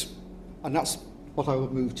politics? And that's what I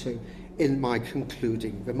will move to in my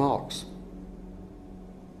concluding remarks.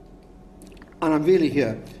 And I'm really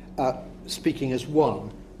here speaking as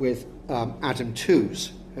one with Adam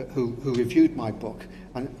Tooze, who reviewed my book,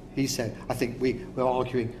 and he said, I think we're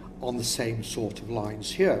arguing on the same sort of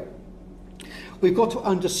lines here. We've got to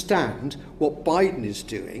understand what Biden is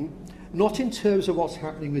doing, not in terms of what's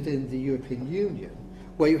happening within the European Union,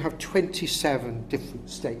 where you have 27 different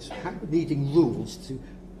states needing rules to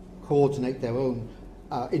coordinate their own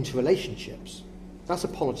interrelationships. That's the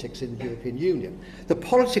politics in the European Union. The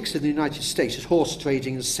politics in the United States is horse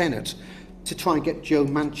trading in the Senate to try and get Joe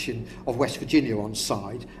Manchin of West Virginia on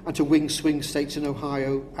side and to wing swing states in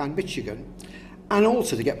Ohio and Michigan, and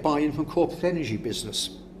also to get buy-in from corporate energy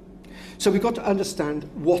business. So we've got to understand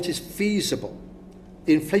what is feasible.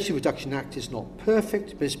 The Inflation Reduction Act is not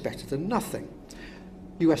perfect, but it's better than nothing.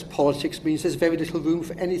 US politics means there's very little room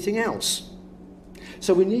for anything else.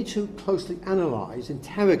 So we need to closely analyse,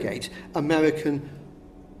 interrogate American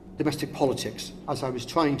domestic politics, as I was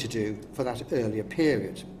trying to do for that earlier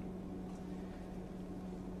period.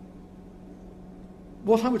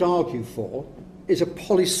 What I would argue for is a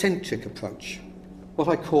polycentric approach, what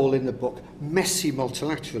I call in the book messy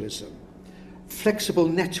multilateralism, flexible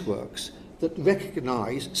networks that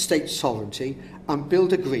recognise state sovereignty and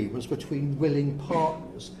build agreements between willing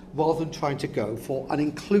partners rather than trying to go for an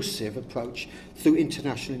inclusive approach through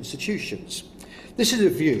international institutions. This is a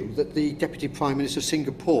view that the Deputy Prime Minister of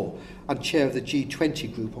Singapore and Chair of the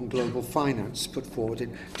G20 Group on Global Finance put forward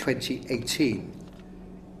in 2018.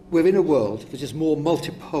 We're in a world that is more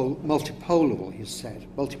multipolar, he said,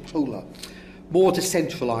 multipolar, more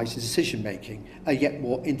decentralised in decision-making, and yet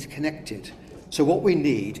more interconnected. So what we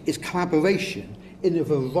need is collaboration in a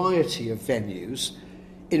variety of venues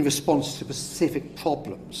in response to specific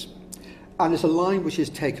problems. And it's a line which is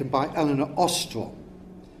taken by Eleanor Ostrom,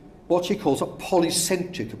 what she calls a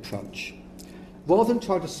polycentric approach. Rather than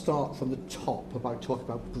try to start from the top talking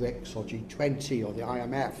about BRICS or G20 or the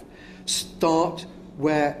IMF, start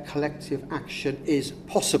where collective action is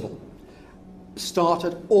possible. Start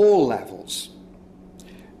at all levels.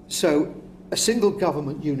 So a single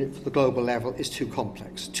government unit for the global level is too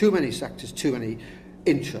complex. Too many sectors, too many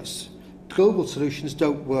interests. Global solutions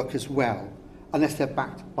don't work as well unless they're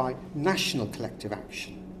backed by national collective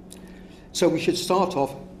action. So we should start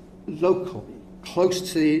off locally,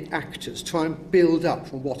 close to the actors, try and build up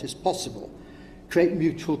from what is possible, create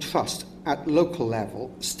mutual trust at local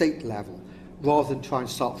level, state level, rather than try and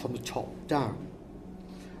start from the top down.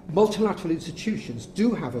 Multilateral institutions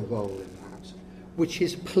do have a role in that, which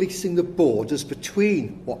is policing the borders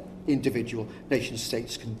between what individual nation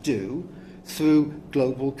states can do through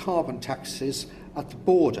global carbon taxes at the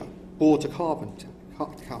border carbon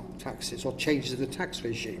taxes or changes in the tax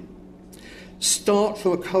regime. Start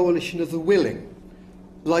from a coalition of the willing,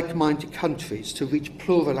 like-minded countries to reach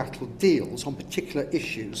plurilateral deals on particular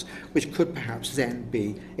issues which could perhaps then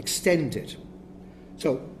be extended.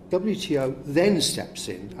 So WTO then steps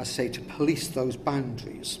in, I say, to police those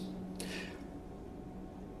boundaries.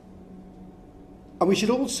 And we should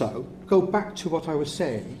also go back to what I was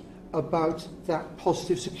saying about that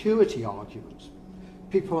positive security argument.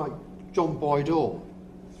 People like John Boyd Orr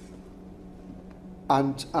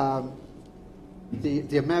and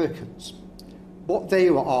the Americans, what they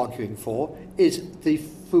were arguing for is the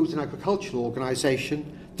Food and Agricultural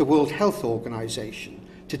Organization, the World Health Organization,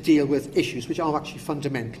 to deal with issues which are actually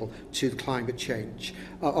fundamental to the climate change,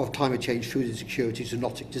 food insecurity,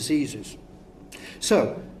 zoonotic diseases.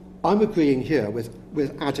 So I'm agreeing here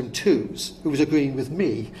with Adam Tooze, who was agreeing with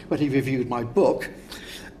me when he reviewed my book,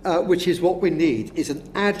 which is what we need is an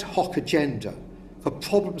ad hoc agenda for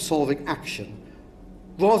problem-solving action.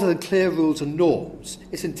 Rather than clear rules and norms,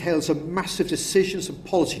 it entails a massive decisions and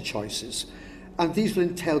policy choices, and these will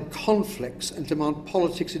entail conflicts and demand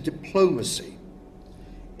politics and diplomacy.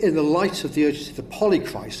 In the light of the urgency of the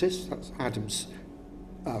poly-crisis, that's Adam's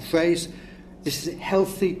phrase, this is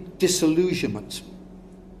healthy disillusionment.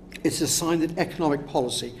 It's a sign that economic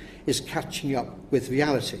policy is catching up with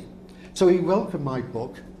reality. So he welcomed my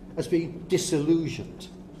book as being disillusioned.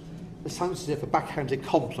 It sounds as if a backhanded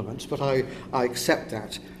compliment, but I accept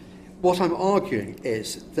that. What I'm arguing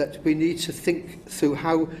is that we need to think through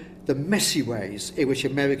how the messy ways in which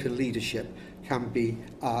American leadership can be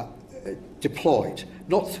deployed,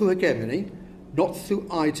 not through hegemony, not through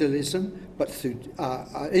idealism, but through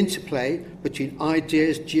interplay between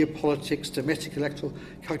ideas, geopolitics, domestic electoral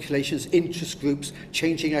calculations, interest groups,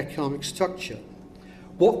 changing economic structure.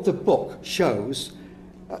 What the book shows,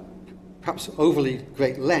 perhaps overly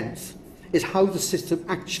great length, is how the system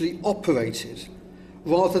actually operated,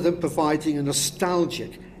 rather than providing a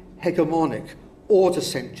nostalgic, hegemonic,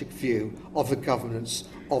 order-centric view of the governance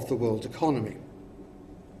of the world economy.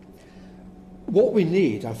 What we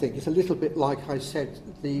need, I think, is a little bit like I said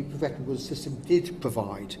the Bretton Woods system did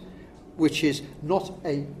provide, which is not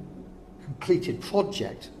a completed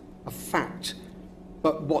project, a fact,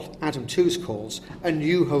 but what Adam Tooze calls a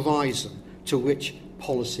new horizon to which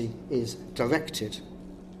policy is directed.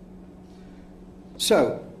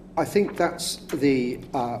 So, I think that's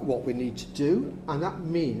what we need to do, and that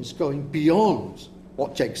means going beyond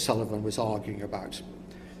what Jake Sullivan was arguing about.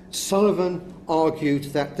 Sullivan argued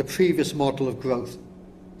that the previous model of growth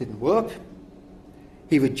didn't work.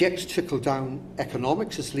 He rejects trickle-down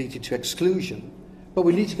economics as leading to exclusion, but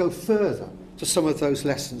we need to go further to some of those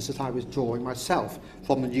lessons that I was drawing myself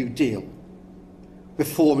from the New Deal.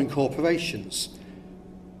 Reforming corporations,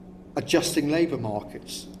 adjusting labour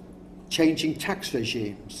markets, changing tax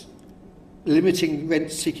regimes, limiting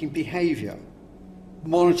rent-seeking behaviour,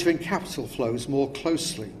 monitoring capital flows more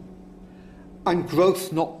closely, and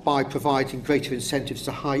growth not by providing greater incentives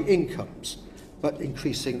to high incomes, but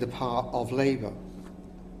increasing the power of labour.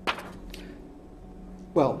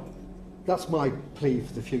 Well, that's my plea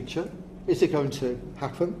for the future. Is it going to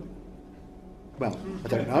happen? Well, I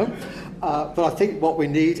don't know. But I think what we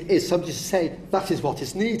need is somebody to say that is what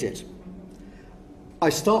is needed. I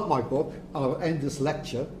start my book, and I'll end this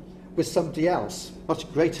lecture, with somebody else,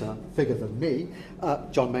 much greater figure than me,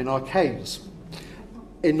 John Maynard Keynes.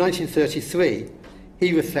 In 1933,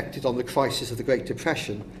 he reflected on the crisis of the Great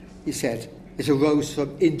Depression. He said, it arose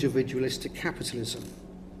from individualistic capitalism.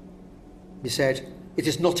 He said, it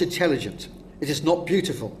is not intelligent, it is not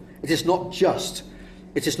beautiful, it is not just,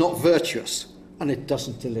 it is not virtuous, and it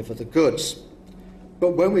doesn't deliver the goods.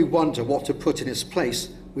 But when we wonder what to put in its place,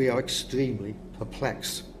 we are extremely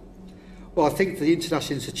perplexed. Well, I think the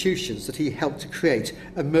international institutions that he helped to create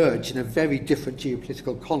emerge in a very different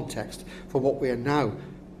geopolitical context from what we are now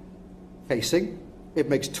facing. It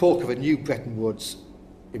makes talk of a new Bretton Woods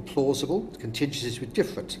implausible, the contingencies were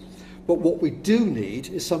different. But what we do need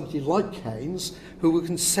is somebody like Keynes who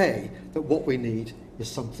can say that what we need is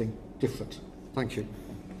something different. Thank you.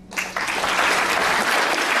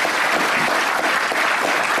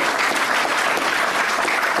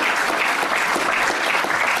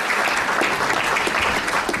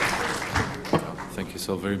 Thank you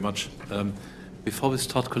so very much. Before we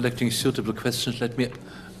start collecting suitable questions, let me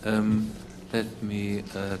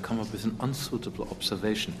come up with an unsuitable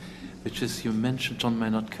observation, which is you mentioned John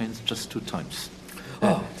Maynard Keynes just 2 times.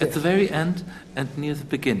 At the very end and near the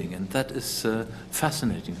beginning, and that is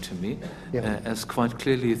fascinating to me, as quite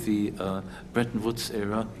clearly the Bretton Woods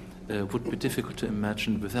era would be difficult to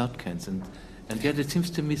imagine without Keynes. And yet it seems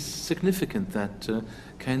to me significant that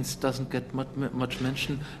Keynes doesn't get much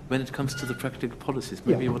mention when it comes to the practical policies.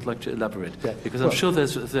 Maybe you would like to elaborate, because I'm sure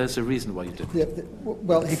there's a reason why you did.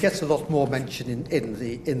 Well, he gets a lot more mention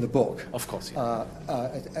in the book. Of course, a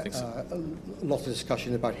lot of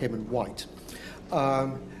discussion about him and White.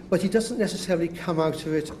 But he doesn't necessarily come out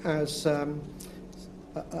of it as a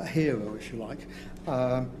hero, if you like.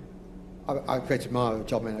 I'm a great admirer of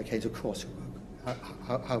John Maynard Keynes, of course.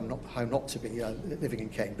 How not to be living in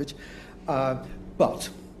Cambridge. But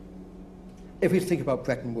if we think about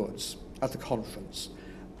Bretton Woods at the conference,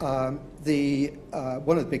 one of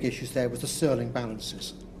the big issues there was the sterling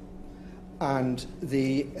balances. And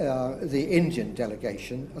the Indian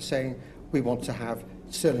delegation are saying we want to have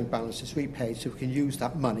sterling balance is repaid so we can use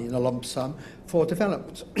that money in a lump sum for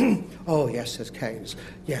development. Oh, yes, says Keynes.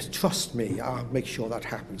 Yes, trust me, I'll make sure that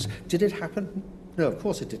happens. Did it happen? No, of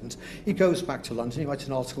course it didn't. He goes back to London, he writes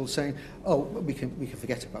an article saying, oh, we can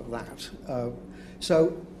forget about that.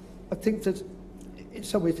 So I think that in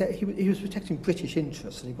some ways he was protecting British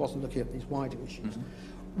interests and he wasn't looking at these wider issues.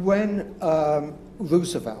 Mm-hmm. When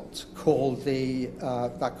Roosevelt called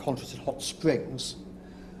that conference at Hot Springs,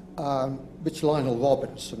 which Lionel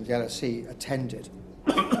Robbins from the LSE attended,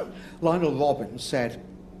 Lionel Robbins said,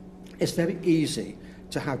 it's very easy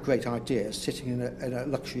to have great ideas sitting in a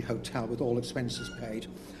luxury hotel with all expenses paid.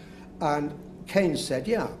 And Keynes said,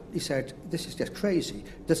 yeah, he said, this is just crazy.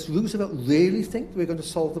 Does Roosevelt really think we're going to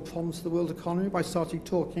solve the problems of the world economy by starting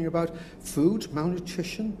talking about food,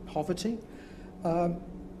 malnutrition, poverty? And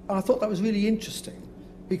I thought that was really interesting,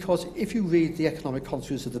 because if you read The Economic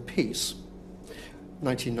Consequences of the Peace,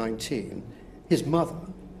 1919, his mother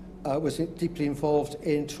was deeply involved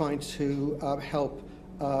in trying to help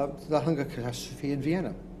the hunger catastrophe in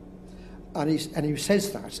Vienna. And he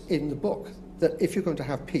says that in the book, that if you're going to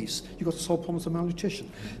have peace, you've got to solve problems of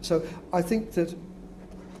malnutrition. So I think that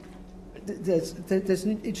there's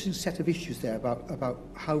an interesting set of issues there about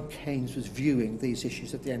how Keynes was viewing these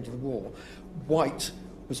issues at the end of the war. White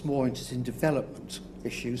was more interested in development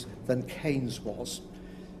issues than Keynes was.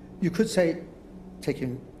 You could say,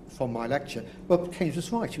 taking from my lecture, well, Keynes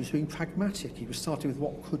was right. He was being pragmatic. He was starting with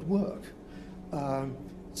what could work.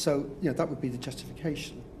 So, that would be the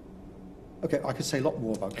justification. Okay, I could say a lot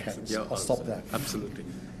more about Keynes. Yeah, I'll stop there. Absolutely.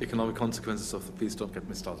 Economic consequences of the peace, don't get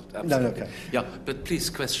me started. Absolutely. No, okay. Yeah, but please,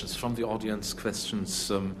 questions from the audience, questions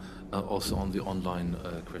also on the online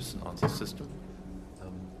question answer system.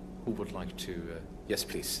 Who would like to? Yes,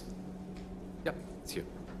 please. Yeah, it's you.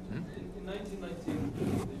 In 1919,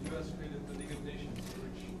 the US created the League of Nations,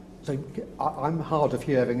 which... So I'm hard of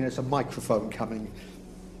hearing, and there's a microphone coming.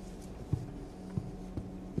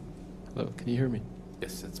 Hello, can you hear me?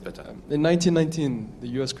 Yes, it's better. In 1919, the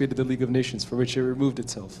US created the League of Nations, for which it removed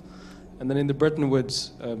itself. And then in the Bretton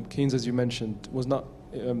Woods, Keynes, as you mentioned, was not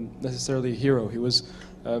necessarily a hero. He was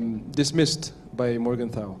dismissed by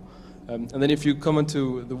Morgenthau. And then if you come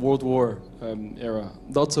into the World War era,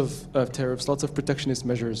 lots of tariffs, lots of protectionist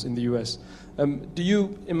measures in the US. Do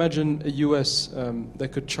you imagine a US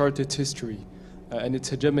that could chart its history and its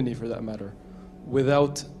hegemony, for that matter,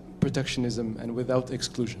 without protectionism and without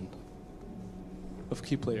exclusion of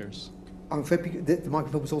key players? I'm afraid the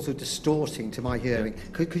microphone was also distorting to my hearing. Yeah.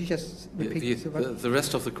 Could you just repeat the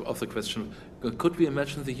rest of the question? Could we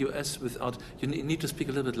imagine the US without? You need to speak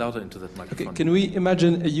a little bit louder into that microphone. Okay, can we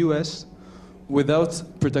imagine a US without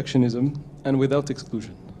protectionism and without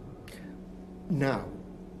exclusion? Now.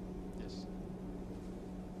 Yes.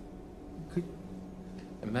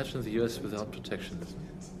 Imagine the US without protectionism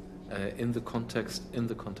in the context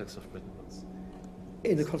of Bretton Woods.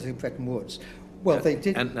 In the context of Bretton Woods. Well, they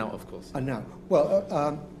did. And now, of course. And now. Well,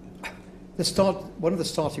 one of the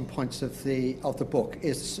starting points of the book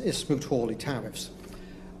is Smoot-Hawley tariffs.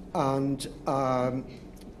 And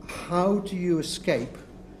how do you escape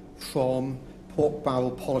from pork barrel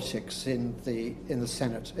politics in the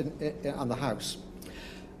Senate and the House?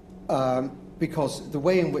 Because the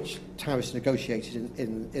way in which tariffs are negotiated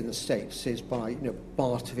in the States is by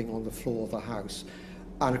bartering on the floor of the House.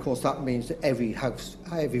 And of course that means that every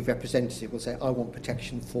representative will say, I want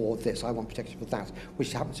protection for this, I want protection for that,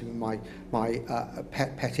 which happens to be my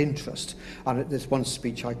pet interest. And there's one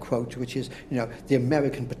speech I quote, which is, the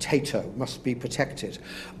American potato must be protected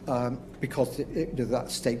because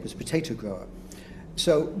that state was a potato grower.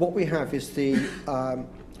 So what we have is the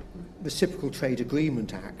Reciprocal Trade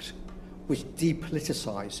Agreement Act, which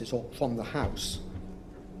depoliticizes from the House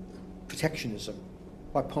protectionism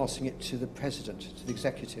by passing it to the President, to the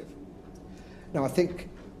Executive. Now, I think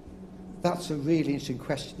that's a really interesting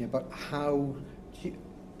question about how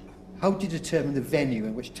do you determine the venue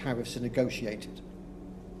in which tariffs are negotiated.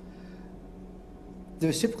 The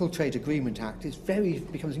Reciprocal Trade Agreement Act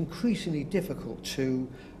becomes increasingly difficult to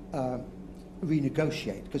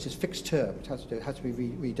renegotiate because it's fixed term. It has to be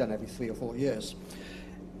redone every 3 or 4 years.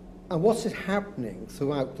 And what's happening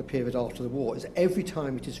throughout the period after the war is every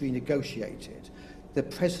time it is renegotiated, the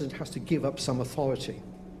President has to give up some authority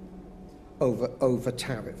over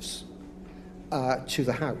tariffs to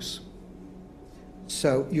the House.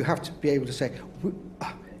 So you have to be able to say,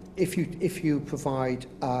 if you provide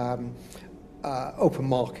open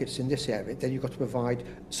markets in this area, then you've got to provide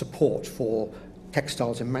support for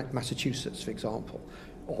textiles in Massachusetts, for example,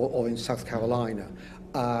 or in South Carolina.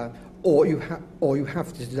 or you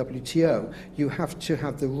have to the WTO, you have to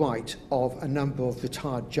have the right of a number of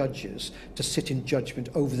retired judges to sit in judgment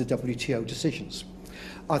over the WTO decisions.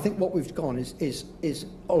 I think what we've gone is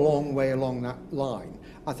a long way along that line.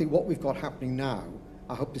 I think what we've got happening now,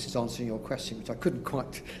 I hope this is answering your question, which I couldn't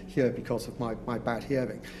quite hear because of my bad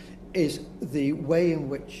hearing, is the way in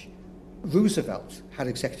which Roosevelt had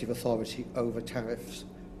executive authority over tariffs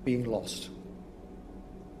being lost.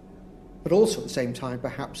 But also at the same time,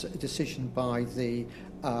 perhaps a decision by the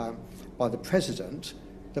president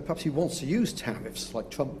that perhaps he wants to use tariffs,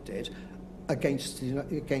 like Trump did, against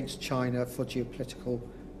China for geopolitical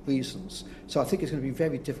reasons. So I think it's going to be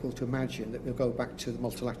very difficult to imagine that we'll go back to the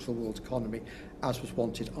multilateral world economy as was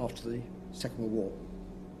wanted after the Second World War.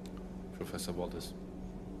 Professor Walters.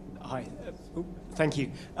 Hi. Thank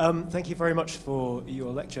you. Thank you very much for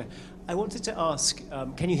your lecture. I wanted to ask,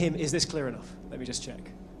 can you hear me? Is this clear enough? Let me just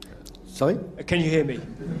check. Sorry? Can you hear me?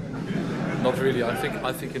 Not really.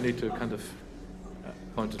 I think you need to kind of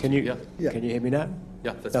point it. Can you? Yeah. Can you hear me now?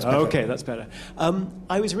 Yeah, that's better. Okay, that's better.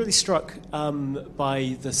 I was really struck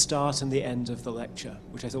by the start and the end of the lecture,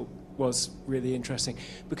 which I thought was really interesting,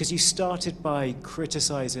 because you started by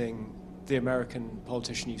criticizing the American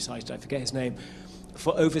politician you cited, I forget his name,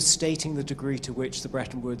 for overstating the degree to which the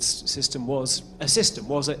Bretton Woods system was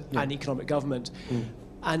an economic government.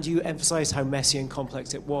 And you emphasized how messy and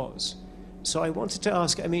complex it was. So I wanted to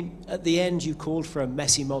ask, I mean, at the end you called for a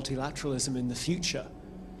messy multilateralism in the future.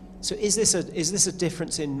 So is this a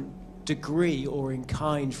difference in degree or in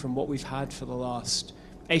kind from what we've had for the last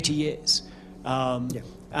 80 years?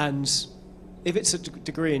 And if it's a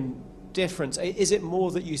degree in difference, is it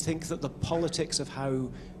more that you think that the politics of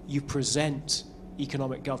how you present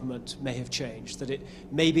economic government may have changed? That it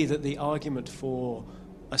may be that the argument for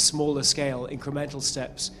a smaller scale, incremental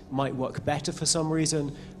steps might work better for some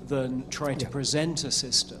reason than trying to present a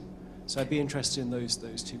system? So I'd be interested in those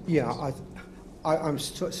two points. Yeah, I'm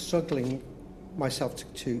struggling myself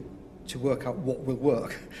to work out what will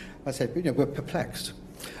work. I said, we're perplexed.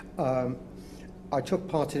 I took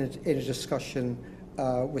part in a discussion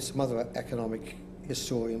with some other economic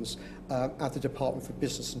historians at the Department for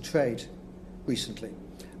Business and Trade recently.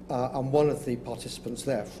 And one of the participants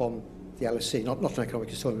there from the LSE, not an economic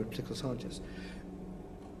historian, but a political scientist,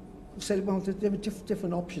 said, well, there are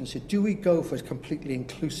different options here. Do we go for a completely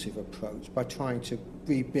inclusive approach by trying to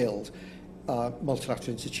rebuild multilateral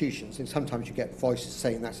institutions? And sometimes you get voices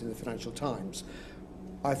saying that in the Financial Times.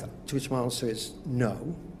 To which my answer is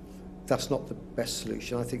no. That's not the best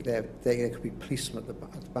solution. I think there could be policemen at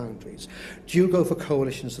the boundaries. Do you go for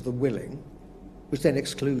coalitions of the willing, which then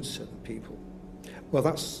excludes certain people? Well,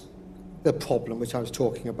 that's the problem which I was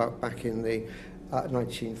talking about back in the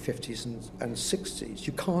 1950s and 60s.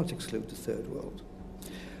 You can't exclude the third world.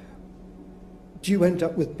 Do you end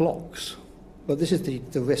up with blocs? Well, this is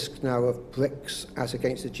the risk now of BRICS as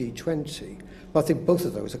against the G20. But I think both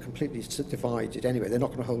of those are completely divided anyway. They're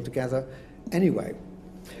not going to hold together anyway.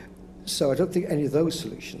 So I don't think any of those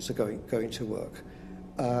solutions are going to work.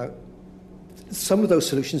 Some of those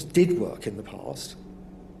solutions did work in the past,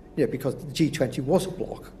 because the G20 was a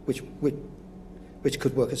bloc which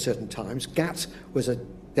could work at certain times. GATT was a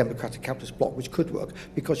democratic capitalist bloc which could work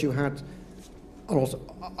because you had an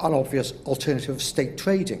obvious alternative of state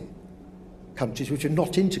trading countries which are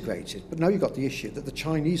not integrated. But now you've got the issue that the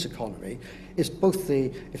Chinese economy is both the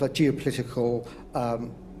geopolitical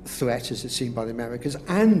threat, as it's seen by the Americans,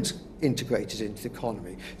 and integrated into the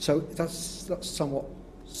economy. So that's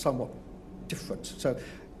somewhat different. So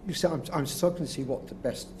you see, I'm struggling to see what the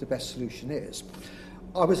best solution is.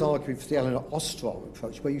 I was arguing for the Elinor Ostrom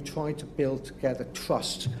approach, where you try to build together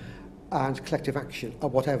trust and collective action at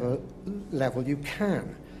whatever level you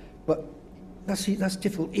can. But that's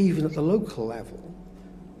difficult even at the local level,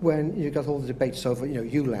 when you've got all the debates over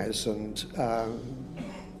ULEZ and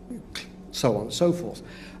so on and so forth.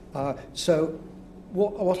 So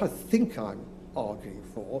what I think I'm arguing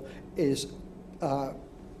for is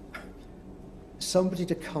somebody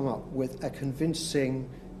to come up with a convincing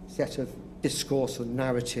set of discourse or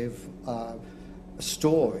narrative, a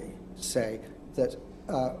story, say that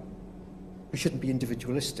we shouldn't be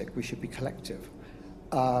individualistic, we should be collective.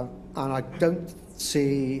 And I don't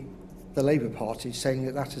see the Labour Party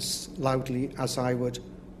saying that as loudly as I would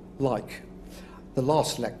like. The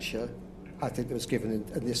last lecture I think that was given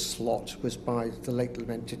in this slot was by the late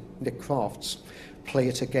lamented Nick Crafts, Play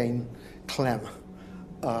It Again, Clem.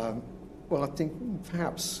 Well, I think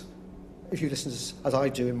perhaps if you listen to, as I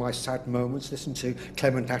do in my sad moments, listen to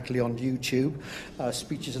Clement Attlee on YouTube,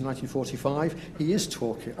 speeches in 1945, he is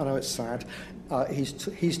talking, I know it's sad,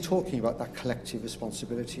 he's talking about that collective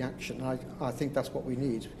responsibility action. I think that's what we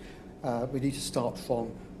need. We need to start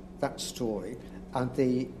from that story, and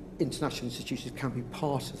the international institutions can be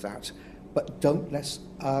part of that, but don't let's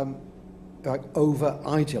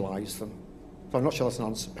over-idealise them. So I'm not sure that's an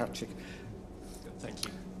answer, Patrick. Thank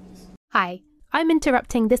you. Hi, I'm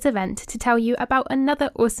interrupting this event to tell you about another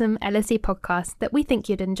awesome LSE podcast that we think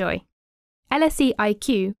you'd enjoy. LSE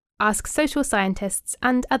IQ asks social scientists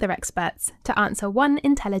and other experts to answer one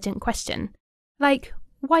intelligent question, like,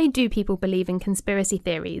 why do people believe in conspiracy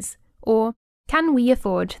theories? Or, can we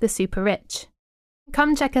afford the super rich?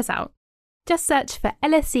 Come check us out. Just search for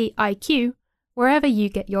LSE IQ wherever you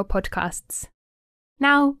get your podcasts.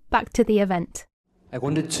 Now, back to the event. I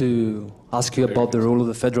wanted to ask you about the role of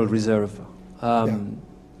the Federal Reserve.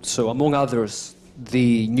 So, among others,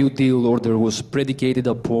 the New Deal order was predicated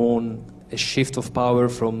upon a shift of power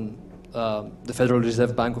from the Federal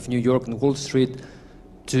Reserve Bank of New York and Wall Street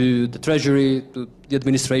to the Treasury, to the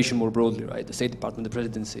administration more broadly, right? The State Department, the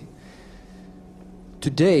presidency.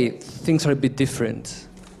 Today, things are a bit different.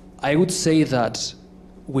 I would say that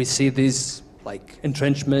we see this like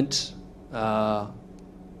entrenchment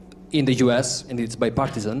in the US, and it's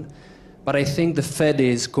bipartisan, but I think the Fed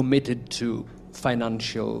is committed to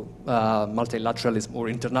financial multilateralism or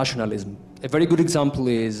internationalism. A very good example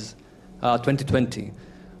is 2020.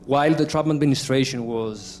 While the Trump administration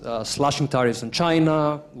was slashing tariffs on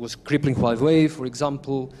China, was crippling Huawei, for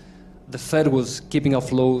example, the Fed was keeping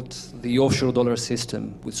afloat the offshore dollar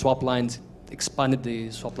system with swap lines, expanded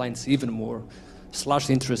the swap lines even more, slashed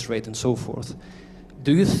the interest rate, and so forth.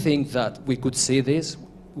 Do you think that we could see this?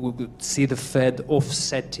 We could see the Fed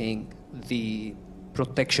offsetting the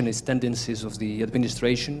protectionist tendencies of the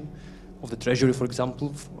administration, of the Treasury, for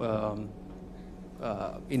example,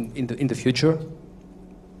 in the future?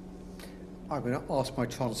 I'm going to ask my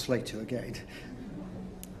translator again.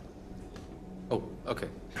 Oh, okay.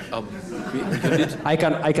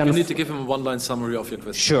 You need to give him a one-line summary of your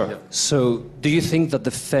question. Sure. Yeah. So, do you think that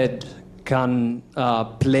the Fed can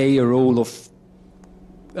play a role of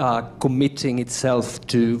committing itself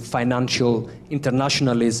to financial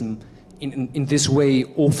internationalism, in this way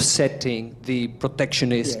offsetting the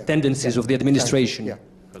protectionist tendencies of the administration?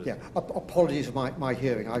 Apologies for my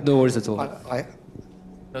hearing. No worries at all.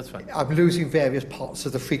 That's fine. I'm losing various parts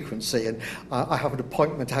of the frequency, and I have an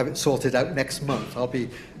appointment to have it sorted out next month. I'll be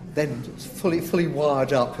then fully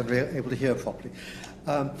wired up and able to hear properly.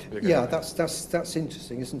 That's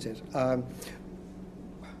interesting, isn't it? I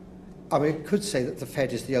mean, I could say that the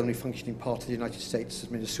Fed is the only functioning part of the United States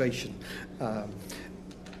administration.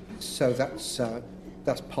 So that's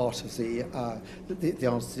part of the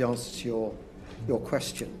answer to your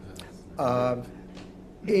question.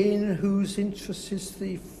 In whose interest is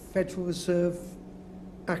the Federal Reserve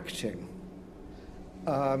acting?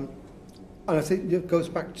 And I think it goes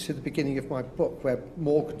back to the beginning of my book, where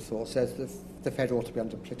Morgenthau says that the Fed ought to be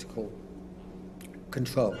under political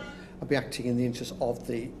control and be acting in the interest of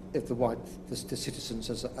the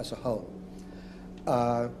citizens as a whole.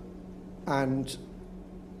 And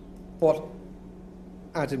what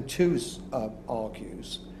Adam Tooze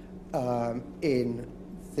argues in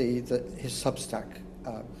his Substack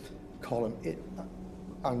column,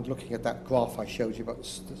 and looking at that graph I showed you about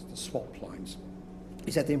the swap lines,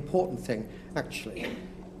 he said the important thing actually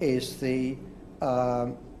is the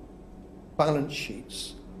balance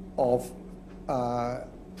sheets of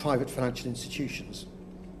private financial institutions,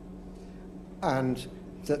 and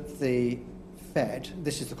that the Fed,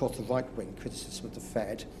 this is of course the right-wing criticism of the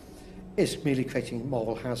Fed, is merely creating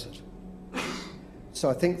moral hazard. So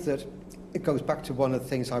I think that it goes back to one of the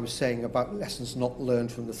things I was saying about lessons not learned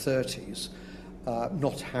from the 30s,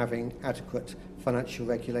 not having adequate financial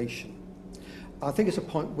regulation. I think it's a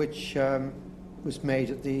point which was made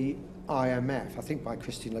at the IMF, I think by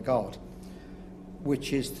Christine Lagarde,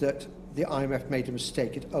 which is that the IMF made a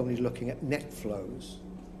mistake at only looking at net flows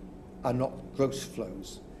and not gross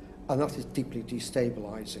flows, and that is deeply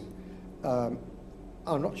destabilising.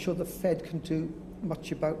 I'm not sure the Fed can do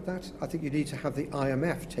much about that. I think you need to have the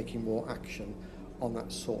IMF taking more action on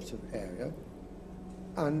that sort of area.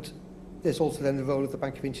 And there's also then the role of the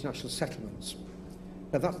Bank of International Settlements.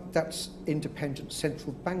 Now that's independent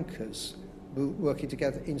central bankers working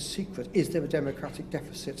together in secret. Is there a democratic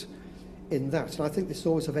deficit in that? And I think this is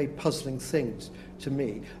always a very puzzling thing to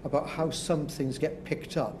me about how some things get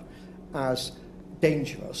picked up as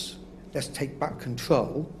dangerous. Let's take back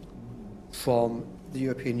control from the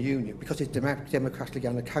European Union because it's democratically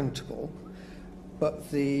unaccountable. But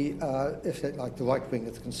if they, like the right wing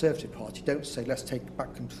of the Conservative Party, don't say let's take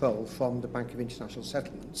back control from the Bank of International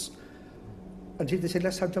Settlements. Until they say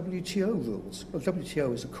let's have WTO rules. Well,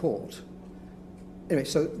 WTO is a court. Anyway,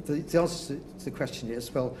 so the answer to the question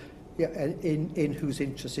is, well, Yeah, and in whose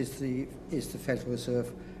interest is the Federal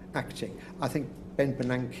Reserve acting? I think Ben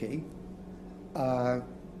Bernanke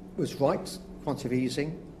was right, quantitative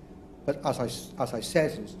easing, but as I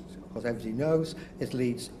said, and of course everybody knows, it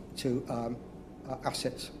leads to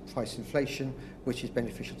asset price inflation, which is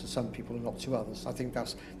beneficial to some people and not to others. I think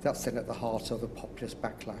that's then at the heart of the populist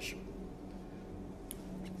backlash.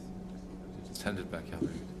 Just hand it back, yeah.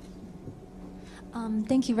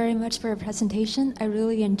 Thank you very much for your presentation. I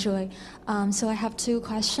really enjoy. So I have two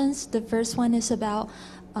questions. The first one is about,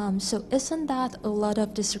 so isn't that a lot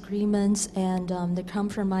of disagreements and the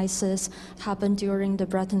compromises happened during the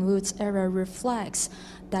Bretton Woods era reflects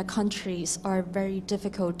that countries are very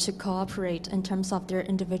difficult to cooperate in terms of their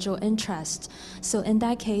individual interests? So in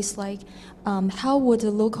that case, like, how would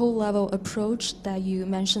the local level approach that you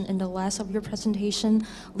mentioned in the last of your presentation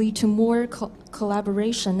lead to more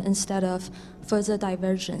collaboration instead of further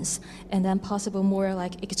divergence, and then possible more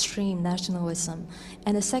like extreme nationalism?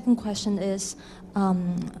 And the second question is,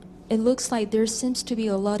 it looks like there seems to be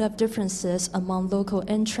a lot of differences among local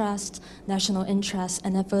interests, national interests,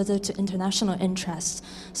 and then further to international interests.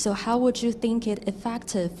 So how would you think it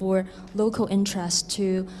effective for local interests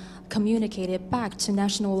to communicate it back to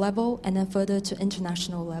national level and then further to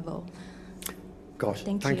international level? Gosh,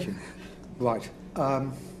 thank you. Right. I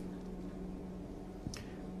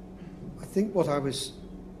think what I was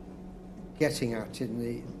getting at in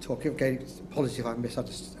the talk, apologies if I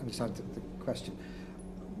misunderstand the question.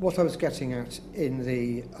 What I was getting at in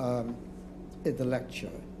the lecture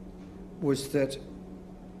was that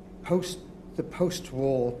the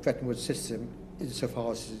post-war Bretton Woods system,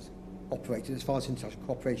 insofar as it operated, as far as international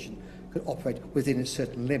cooperation could operate within its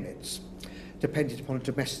certain limits, depended upon a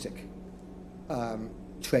domestic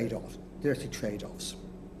trade-off, dirty trade-offs.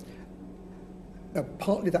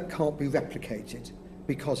 Partly that can't be replicated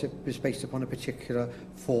because it was based upon a particular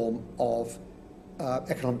form of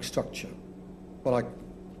economic structure, what I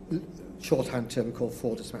shorthand term called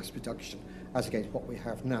Fordist mass production, as against what we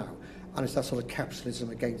have now. And it's that sort of capitalism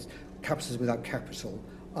without capital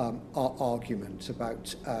argument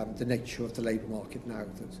about the nature of the labour market now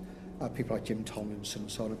that people like Jim Tomlinson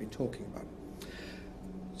and so on have been talking about.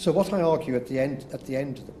 So what I argue at the end of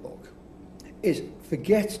the book is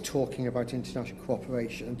forget talking about international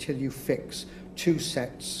cooperation until you fix two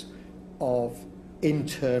sets of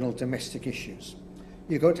internal domestic issues.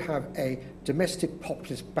 You're going to have a domestic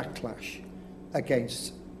populist backlash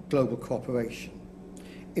against global cooperation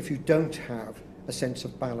if you don't have a sense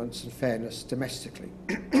of balance and fairness domestically.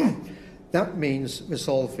 That means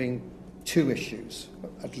resolving two issues,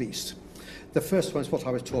 at least. The first one is what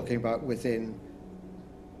I was talking about within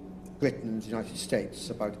Britain and the United States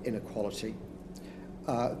about inequality.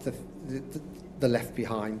 The left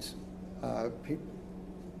behind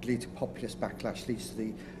lead to populist backlash, leads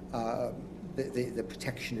to the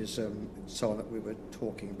protectionism and so on that we were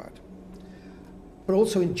talking about. But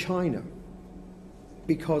also in China,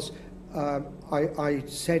 because I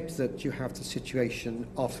said that you have the situation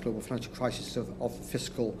after the global financial crisis of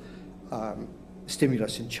fiscal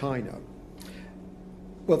stimulus in China.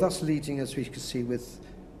 Well, that's leading, as we can see, with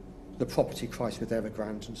the property crisis with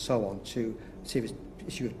Evergrande and so on, to serious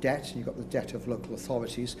issue of debt, and you've got the debt of local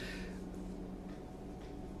authorities.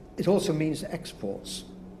 It also means exports.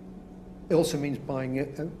 It also means buying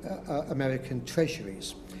American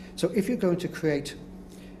treasuries. So if you're going to create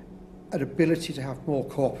an ability to have more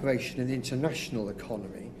cooperation in the international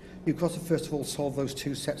economy, you've got to first of all solve those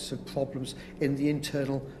two sets of problems in the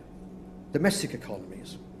internal domestic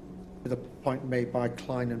economies, with a point made by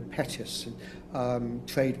Klein and Pettis,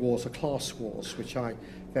 trade wars or class wars, which I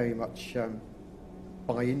very much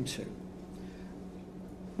buy into.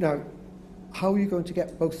 Now, how are you going to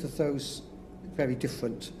get both of those very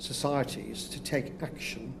different societies to take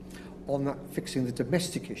action on that, fixing the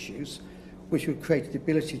domestic issues, which would create the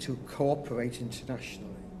ability to cooperate internationally?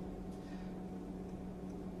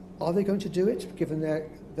 Are they going to do it, given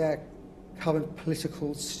their current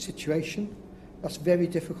political situation? That's very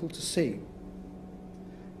difficult to see.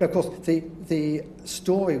 Now, of course, the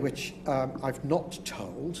story which I've not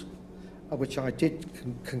told, which I did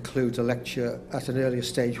conclude a lecture at an earlier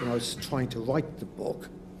stage when I was trying to write the book,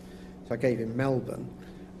 so I gave in Melbourne,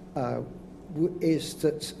 is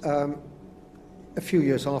that a few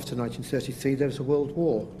years after 1933 there was a world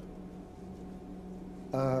war.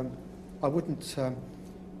 I wouldn't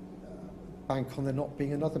bank on there not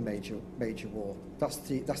being another major war. That's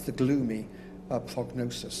the gloomy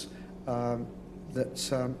prognosis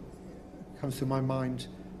that comes through my mind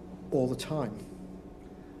all the time.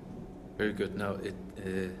 Very good. Now,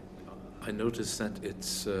 I noticed that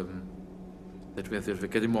it's that we're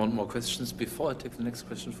getting more and more questions. Before I take the next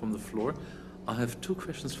question from the floor, I have two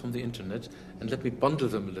questions from the internet, and let me bundle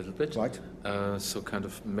them a little bit. Right. So kind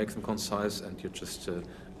of make them concise, and you just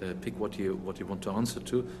pick what you want to answer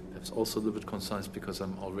to. Perhaps also a little bit concise, because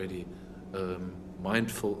I'm already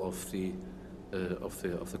mindful of the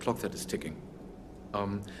clock that is ticking.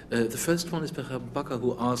 The first one is Berham Bakar,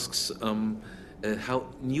 who asks how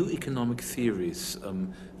new economic theories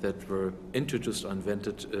that were introduced or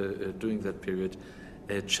invented during that period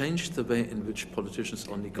changed the way in which politicians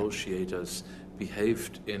or negotiators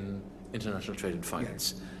behaved in international trade and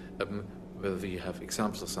finance. Yes. Whether we have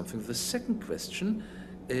examples of something. The second question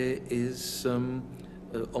is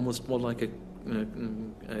almost more like a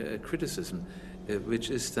criticism, which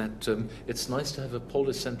is that it's nice to have a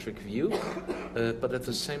polycentric view, but at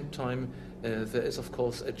the same time there is, of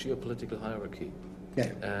course, a geopolitical hierarchy.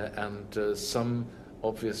 Yeah. And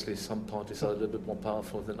obviously some parties are a little bit more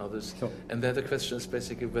powerful than others. Sure. And there the question is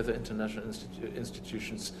basically whether international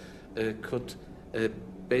institutions could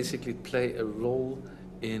basically play a role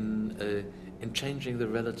in changing the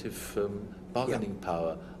relative bargaining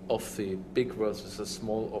power of the big versus the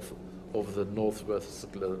small, of the North versus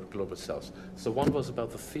the global South. So one was about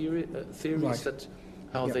the theories right. that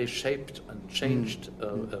how they shaped and changed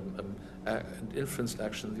and influenced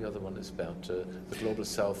action. The other one is about the global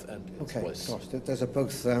South and its voice. Gosh, those are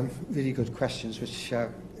both really good questions, which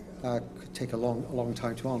could take a long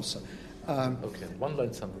time to answer. Okay,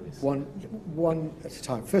 one-line summaries. One at a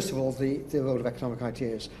time. First of all, the role of economic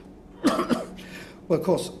ideas. Well, of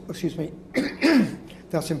course, excuse me,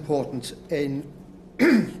 that's important in...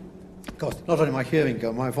 God, not only my hearing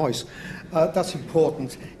go, my voice. That's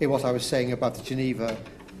important in what I was saying about the Geneva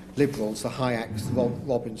liberals, the Hayeks, the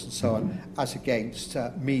Robbins and so on, as against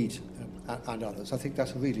Mead and others. I think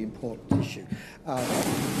that's a really important issue.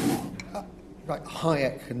 Right,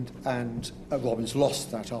 Hayek and Robbins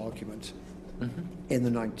lost that argument in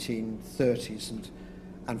the 1930s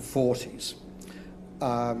and 40s.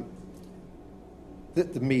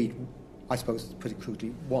 The Mead, I suppose, pretty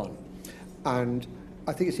crudely won. And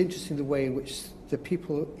I think it's interesting the way in which the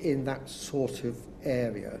people in that sort of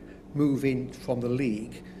area move in from the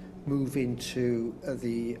League, move into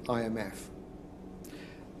the IMF.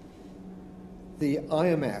 The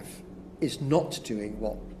IMF is not doing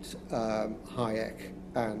what Hayek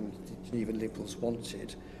and the Geneva liberals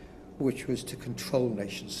wanted, which was to control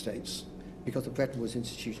nation states, because the Bretton Woods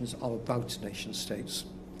institutions are about nation states.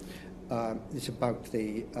 It's about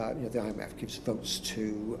the IMF gives votes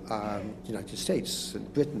to the United States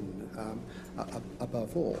and Britain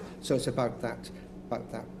above all. So it's about that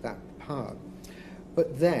power.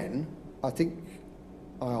 But then I think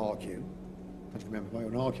I argue, I don't remember my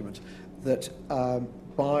own argument, that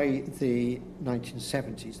by the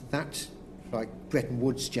 1970s, that like Bretton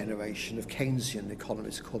Woods generation of Keynesian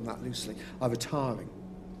economists, call them that loosely, are retiring,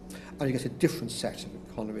 and you get a different set of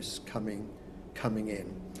economists coming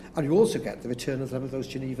in. And you also get the return of some of those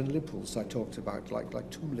Genevan liberals I talked about, like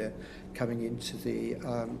Tumler, coming into the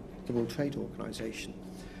World Trade Organization.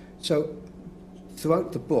 So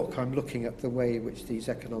throughout the book, I'm looking at the way in which these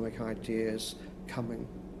economic ideas come and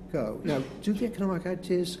go. Now, do the economic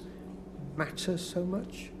ideas matter so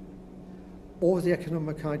much? Or are the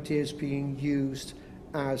economic ideas being used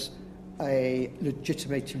as a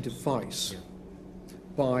legitimating device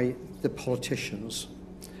by the politicians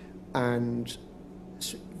and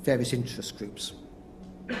various interest groups?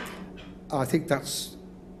 I think that's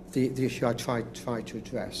the issue I try to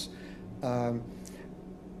address. I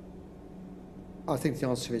think the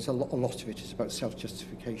answer is a lot of it is about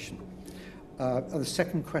self-justification. And the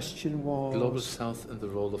second question was... Global South and the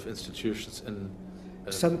role of institutions in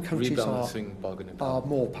some countries rebalancing bargaining power. Are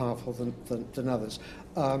more powerful than others.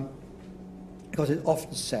 Because it's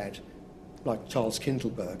often said, like Charles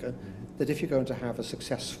Kindleberger, that if you're going to have a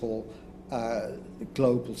successful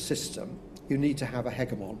global system, you need to have a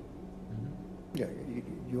hegemon.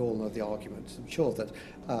 You all know the argument. I'm sure that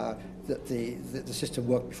the system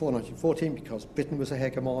worked before 1914 because Britain was a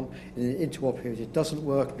hegemon. In the interwar period, it doesn't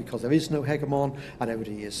work because there is no hegemon, and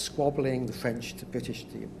everybody is squabbling, the French, the British,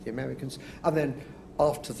 the Americans. And then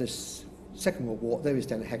after this Second World War, there is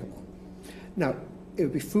then a hegemon. Now, it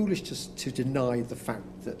would be foolish to deny the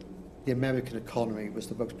fact that the American economy was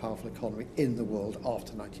the most powerful economy in the world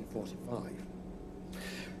after 1945.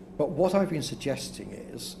 But what I've been suggesting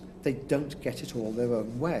is they don't get it all their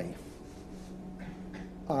own way.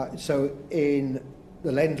 So in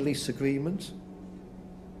the Lend-Lease agreement,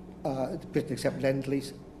 Britain accept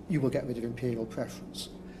Lend-Lease, you will get rid of imperial preference.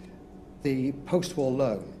 The post-war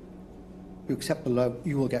loan, you accept the loan,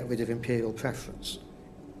 you will get rid of imperial preference.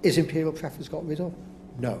 Is imperial preference got rid of?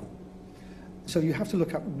 No. So you have to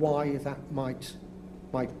look at why that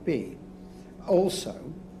might be.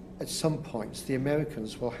 Also, at some points, the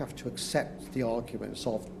Americans will have to accept the arguments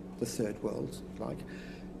of the Third World,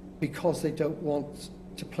 because they don't want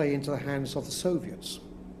to play into the hands of the Soviets.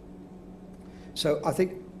 So I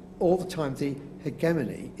think all the time the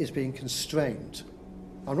hegemony is being constrained.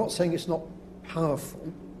 I'm not saying it's not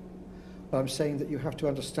powerful, but I'm saying that you have to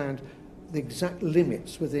understand the exact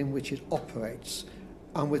limits within which it operates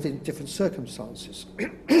and within different circumstances.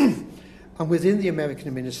 And within the American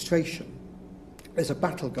administration, there's a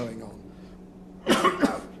battle going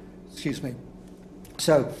on. Excuse me.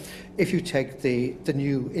 So if you take the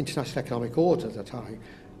new international economic order that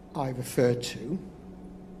I referred to,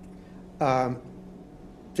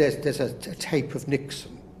 there's a tape of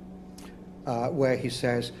Nixon where he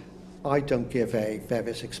says, I don't give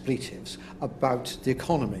various expletives about the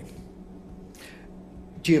economy.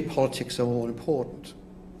 Geopolitics are more important.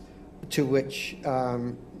 To which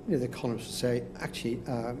the economists would say, actually,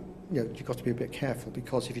 you've got to be a bit careful,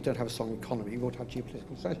 because if you don't have a strong economy, you won't have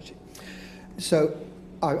geopolitical strategy. So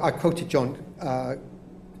I quoted John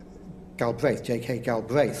Galbraith, J.K.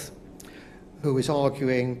 Galbraith, who is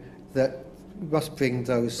arguing that we must bring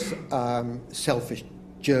those selfish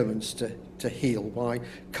Germans to heel by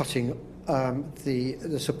cutting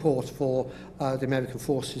the support for the American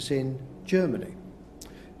forces in Germany.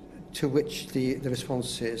 To which the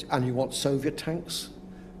response is, and you want Soviet tanks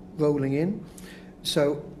rolling in?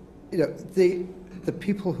 So, the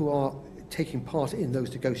people who are taking part in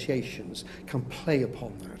those negotiations can play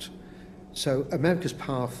upon that. So America's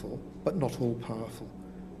powerful, but not all powerful.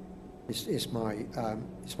 Is my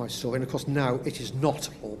story. And of course now it is not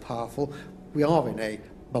all powerful. We are in a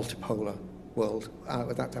multipolar world.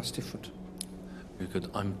 That's different. Very good.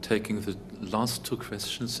 I'm taking the last two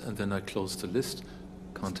questions and then I close the list.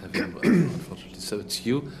 Can't have you, unfortunately. So it's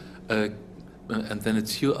you, and then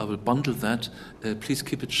it's you. I will bundle that. Please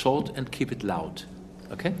keep it short and keep it loud.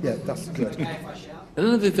 Okay? Yeah, that's good.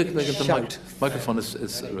 No, the microphone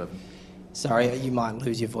is relevant. Sorry, you might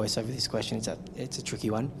lose your voice over this question. It's a tricky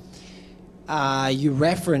one. You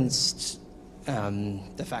referenced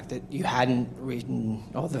the fact that you hadn't written,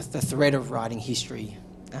 or the threat of writing history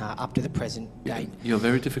up to the present date. You're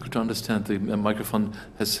very difficult to understand. The microphone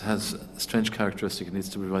has a strange characteristic. It needs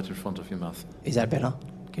to be right in front of your mouth. Is that better?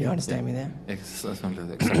 Can you understand me there?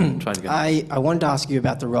 Try it again. I wanted to ask you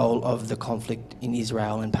about the role of the conflict in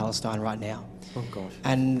Israel and Palestine right now. Oh gosh.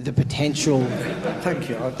 And the potential. Thank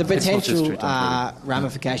you. The potential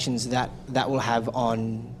ramifications that will have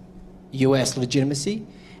on US legitimacy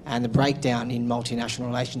and the breakdown in multinational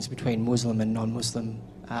relations between Muslim and non-Muslim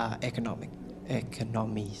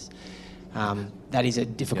economies. That is a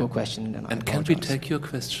difficult question. And can we take your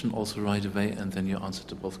question also right away, and then you answer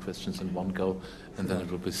to both questions in one go, and then it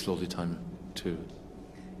will be slowly time to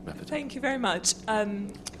wrap it up. Thank you very much.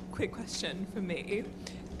 Quick question from me.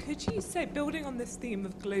 Could you say, building on this theme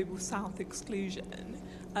of global South exclusion,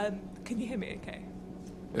 can you hear me okay?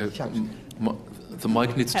 The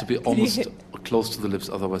mic needs to be almost close to the lips,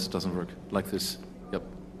 otherwise it doesn't work. Like this. Yep.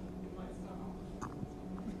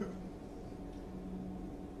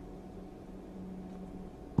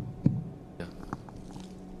 Yeah.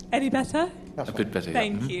 Any better? A bit better, yeah.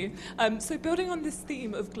 Thank you. So building on this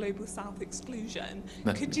theme of global South exclusion,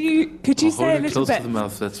 could you say a little close bit... to the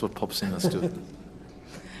mouth, that's what pop singers do.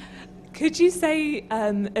 Could you say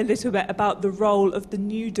a little bit about the role of the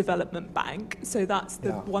new development bank? So that's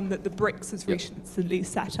the one that the BRICS has recently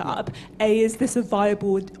set up. A, is this a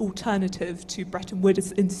viable alternative to Bretton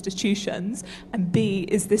Woods institutions? And B,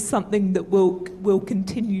 is this something that we'll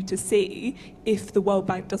continue to see if the World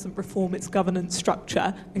Bank doesn't reform its governance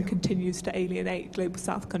structure and continues to alienate global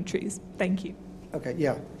South countries? Thank you. Okay,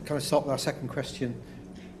 yeah. Can I start with our second question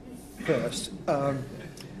first?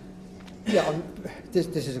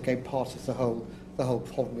 This is again part of the whole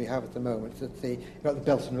problem we have at the moment, that the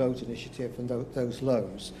Belt and Road Initiative and those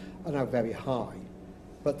loans are now very high,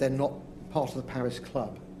 but they're not part of the Paris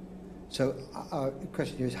Club. So our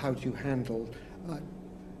question here is, how do you handle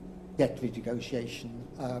debt renegotiation?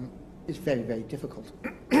 It's very, very difficult.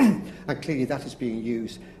 And clearly that is being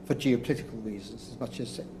used for geopolitical reasons as much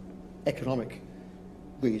as economic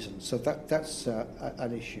reasons. So that's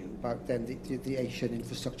an issue. About then the Asian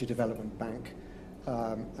Infrastructure Development Bank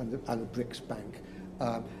and the BRICS Bank.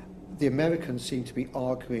 The Americans seem to be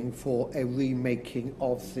arguing for a remaking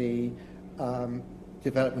of the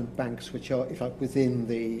development banks, which are, if like, within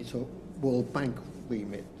the sort of World Bank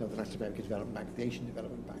remit, the Latin American Development Bank, the Asian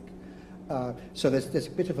Development Bank. So there's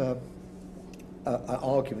a bit of an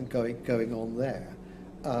argument going on there.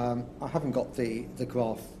 I haven't got the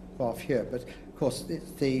graph here, but of course,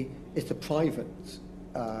 it's the private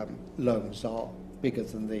loans are bigger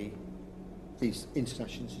than these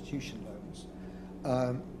international institution loans.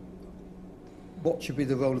 What should be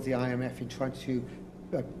the role of the IMF in trying to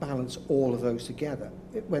balance all of those together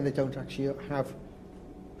when they don't actually have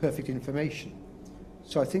perfect information?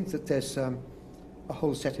 So I think that there's a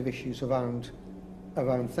whole set of issues around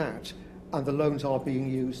that, and the loans are being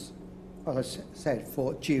used, as I said,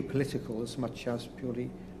 for geopolitical as much as purely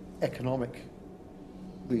economic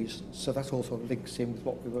reasons. So that also links in with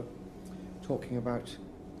what we were talking about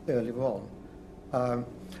earlier on.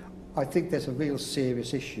 I think there's a real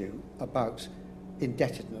serious issue about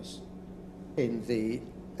indebtedness in the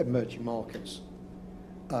emerging markets.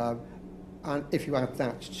 And if you add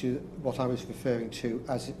that to what I was referring to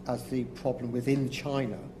as the problem within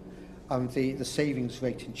China, the savings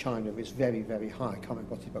rate in China is very, very high, I can't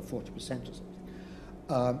remember what, about 40% or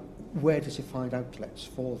something. Where does it find outlets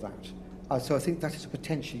for that? So I think that is a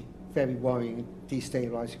potentially very worrying,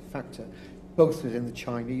 destabilising factor, both within the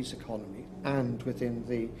Chinese economy and within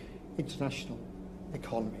the international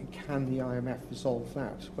economy. Can the IMF resolve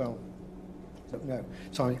that? Well, I don't know.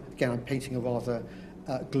 So again, I'm painting a rather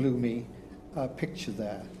gloomy picture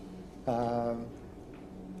there. I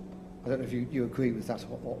don't know if you agree with that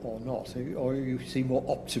or not, or you see more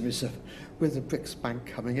optimism with the BRICS Bank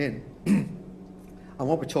coming in. And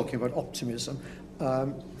while we're talking about optimism,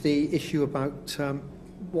 the issue about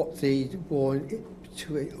what the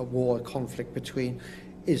war conflict between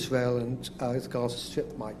Israel and the Gaza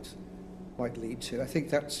Strip might lead to, I think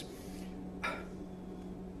that's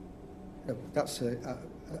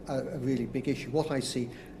a really big issue. What I see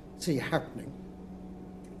happening,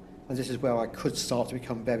 and this is where I could start to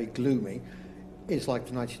become very gloomy, is like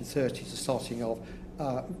the 1930s, the starting of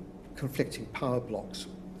conflicting power blocks.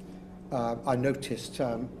 I noticed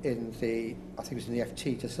I think it was in the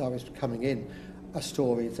FT, just as I was coming in, a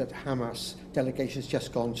story that Hamas delegation has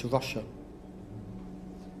just gone to Russia,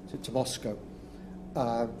 to Moscow.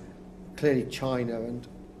 Clearly China and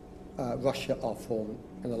Russia are forming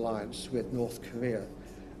an alliance with North Korea.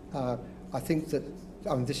 I think that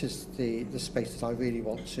this is the space that I really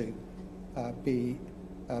want to be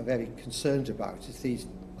very concerned about, is these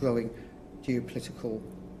growing geopolitical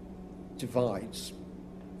divides.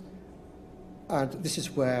 And this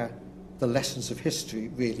is where the lessons of history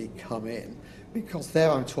really come in, because there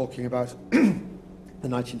I'm talking about the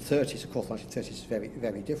 1930s. Of course, the 1930s is very,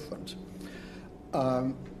 very different.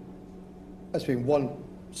 As being one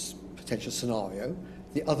potential scenario,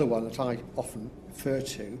 the other one that I often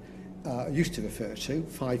used to refer to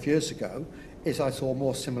 5 years ago, is I saw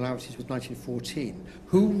more similarities with 1914.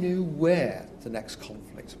 Who knew where the next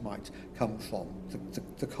conflict might come from?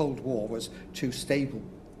 The Cold War was two stable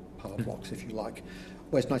power blocks, if you like,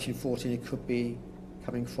 whereas 1914 it could be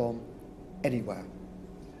coming from anywhere.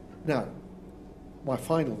 Now, my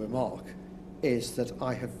final remark is that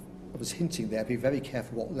I was hinting there, be very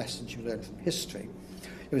careful what lessons you learn from history.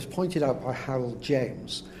 It was pointed out by Harold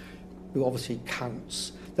James, who obviously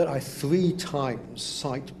counts, that I 3 times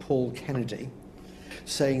cite Paul Kennedy,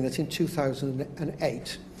 saying that in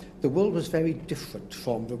 2008, the world was very different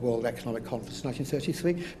from the World Economic Conference in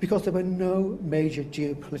 1933 because there were no major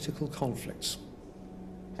geopolitical conflicts.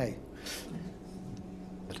 Hey.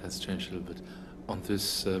 That has changed a little bit. On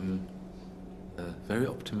this very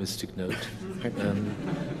optimistic note,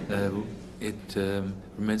 it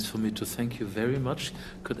remains for me to thank you very much.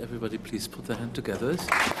 Could everybody please put their hand together?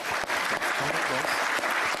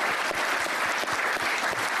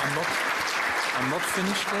 I'm not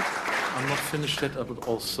finished yet. I would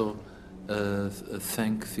also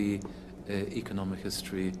thank the Economic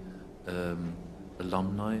History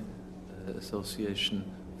Alumni Association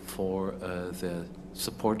for their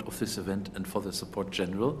support of this event and for their support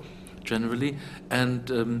generally,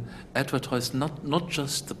 and advertise not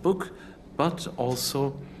just the book, but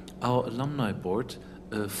also our alumni board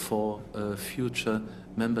for future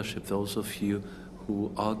membership. Those of you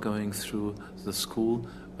who are going through the school,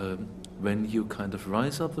 when you kind of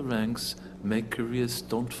rise up the ranks, make careers,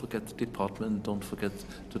 don't forget the department, don't forget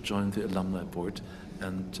to join the alumni board,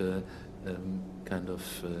 and kind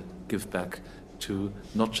of give back to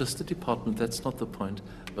not just the department, that's not the point,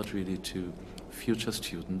 but really to future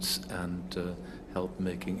students, and help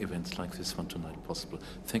making events like this one tonight possible.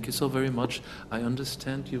 Thank you so very much. I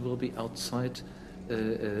understand you will be outside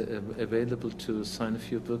available to sign a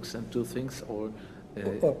few books and do things, or...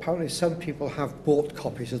 Well, apparently some people have bought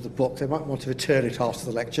copies of the book. They might want to return it after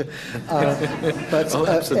the lecture. But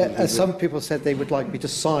some people said they would like me to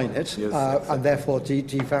sign it, yes, and therefore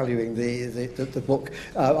devaluing the book.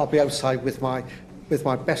 I'll be outside with my with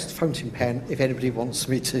my best fountain pen if anybody wants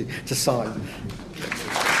me to sign.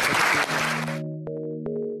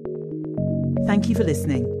 Thank you for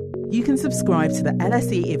listening. You can subscribe to the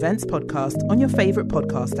LSE Events podcast on your favourite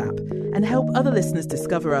podcast app and help other listeners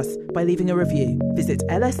discover us by leaving a review. Visit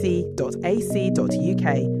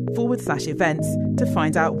lse.ac.uk/events to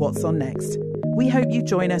find out what's on next. We hope you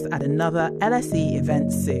join us at another LSE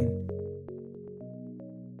event soon.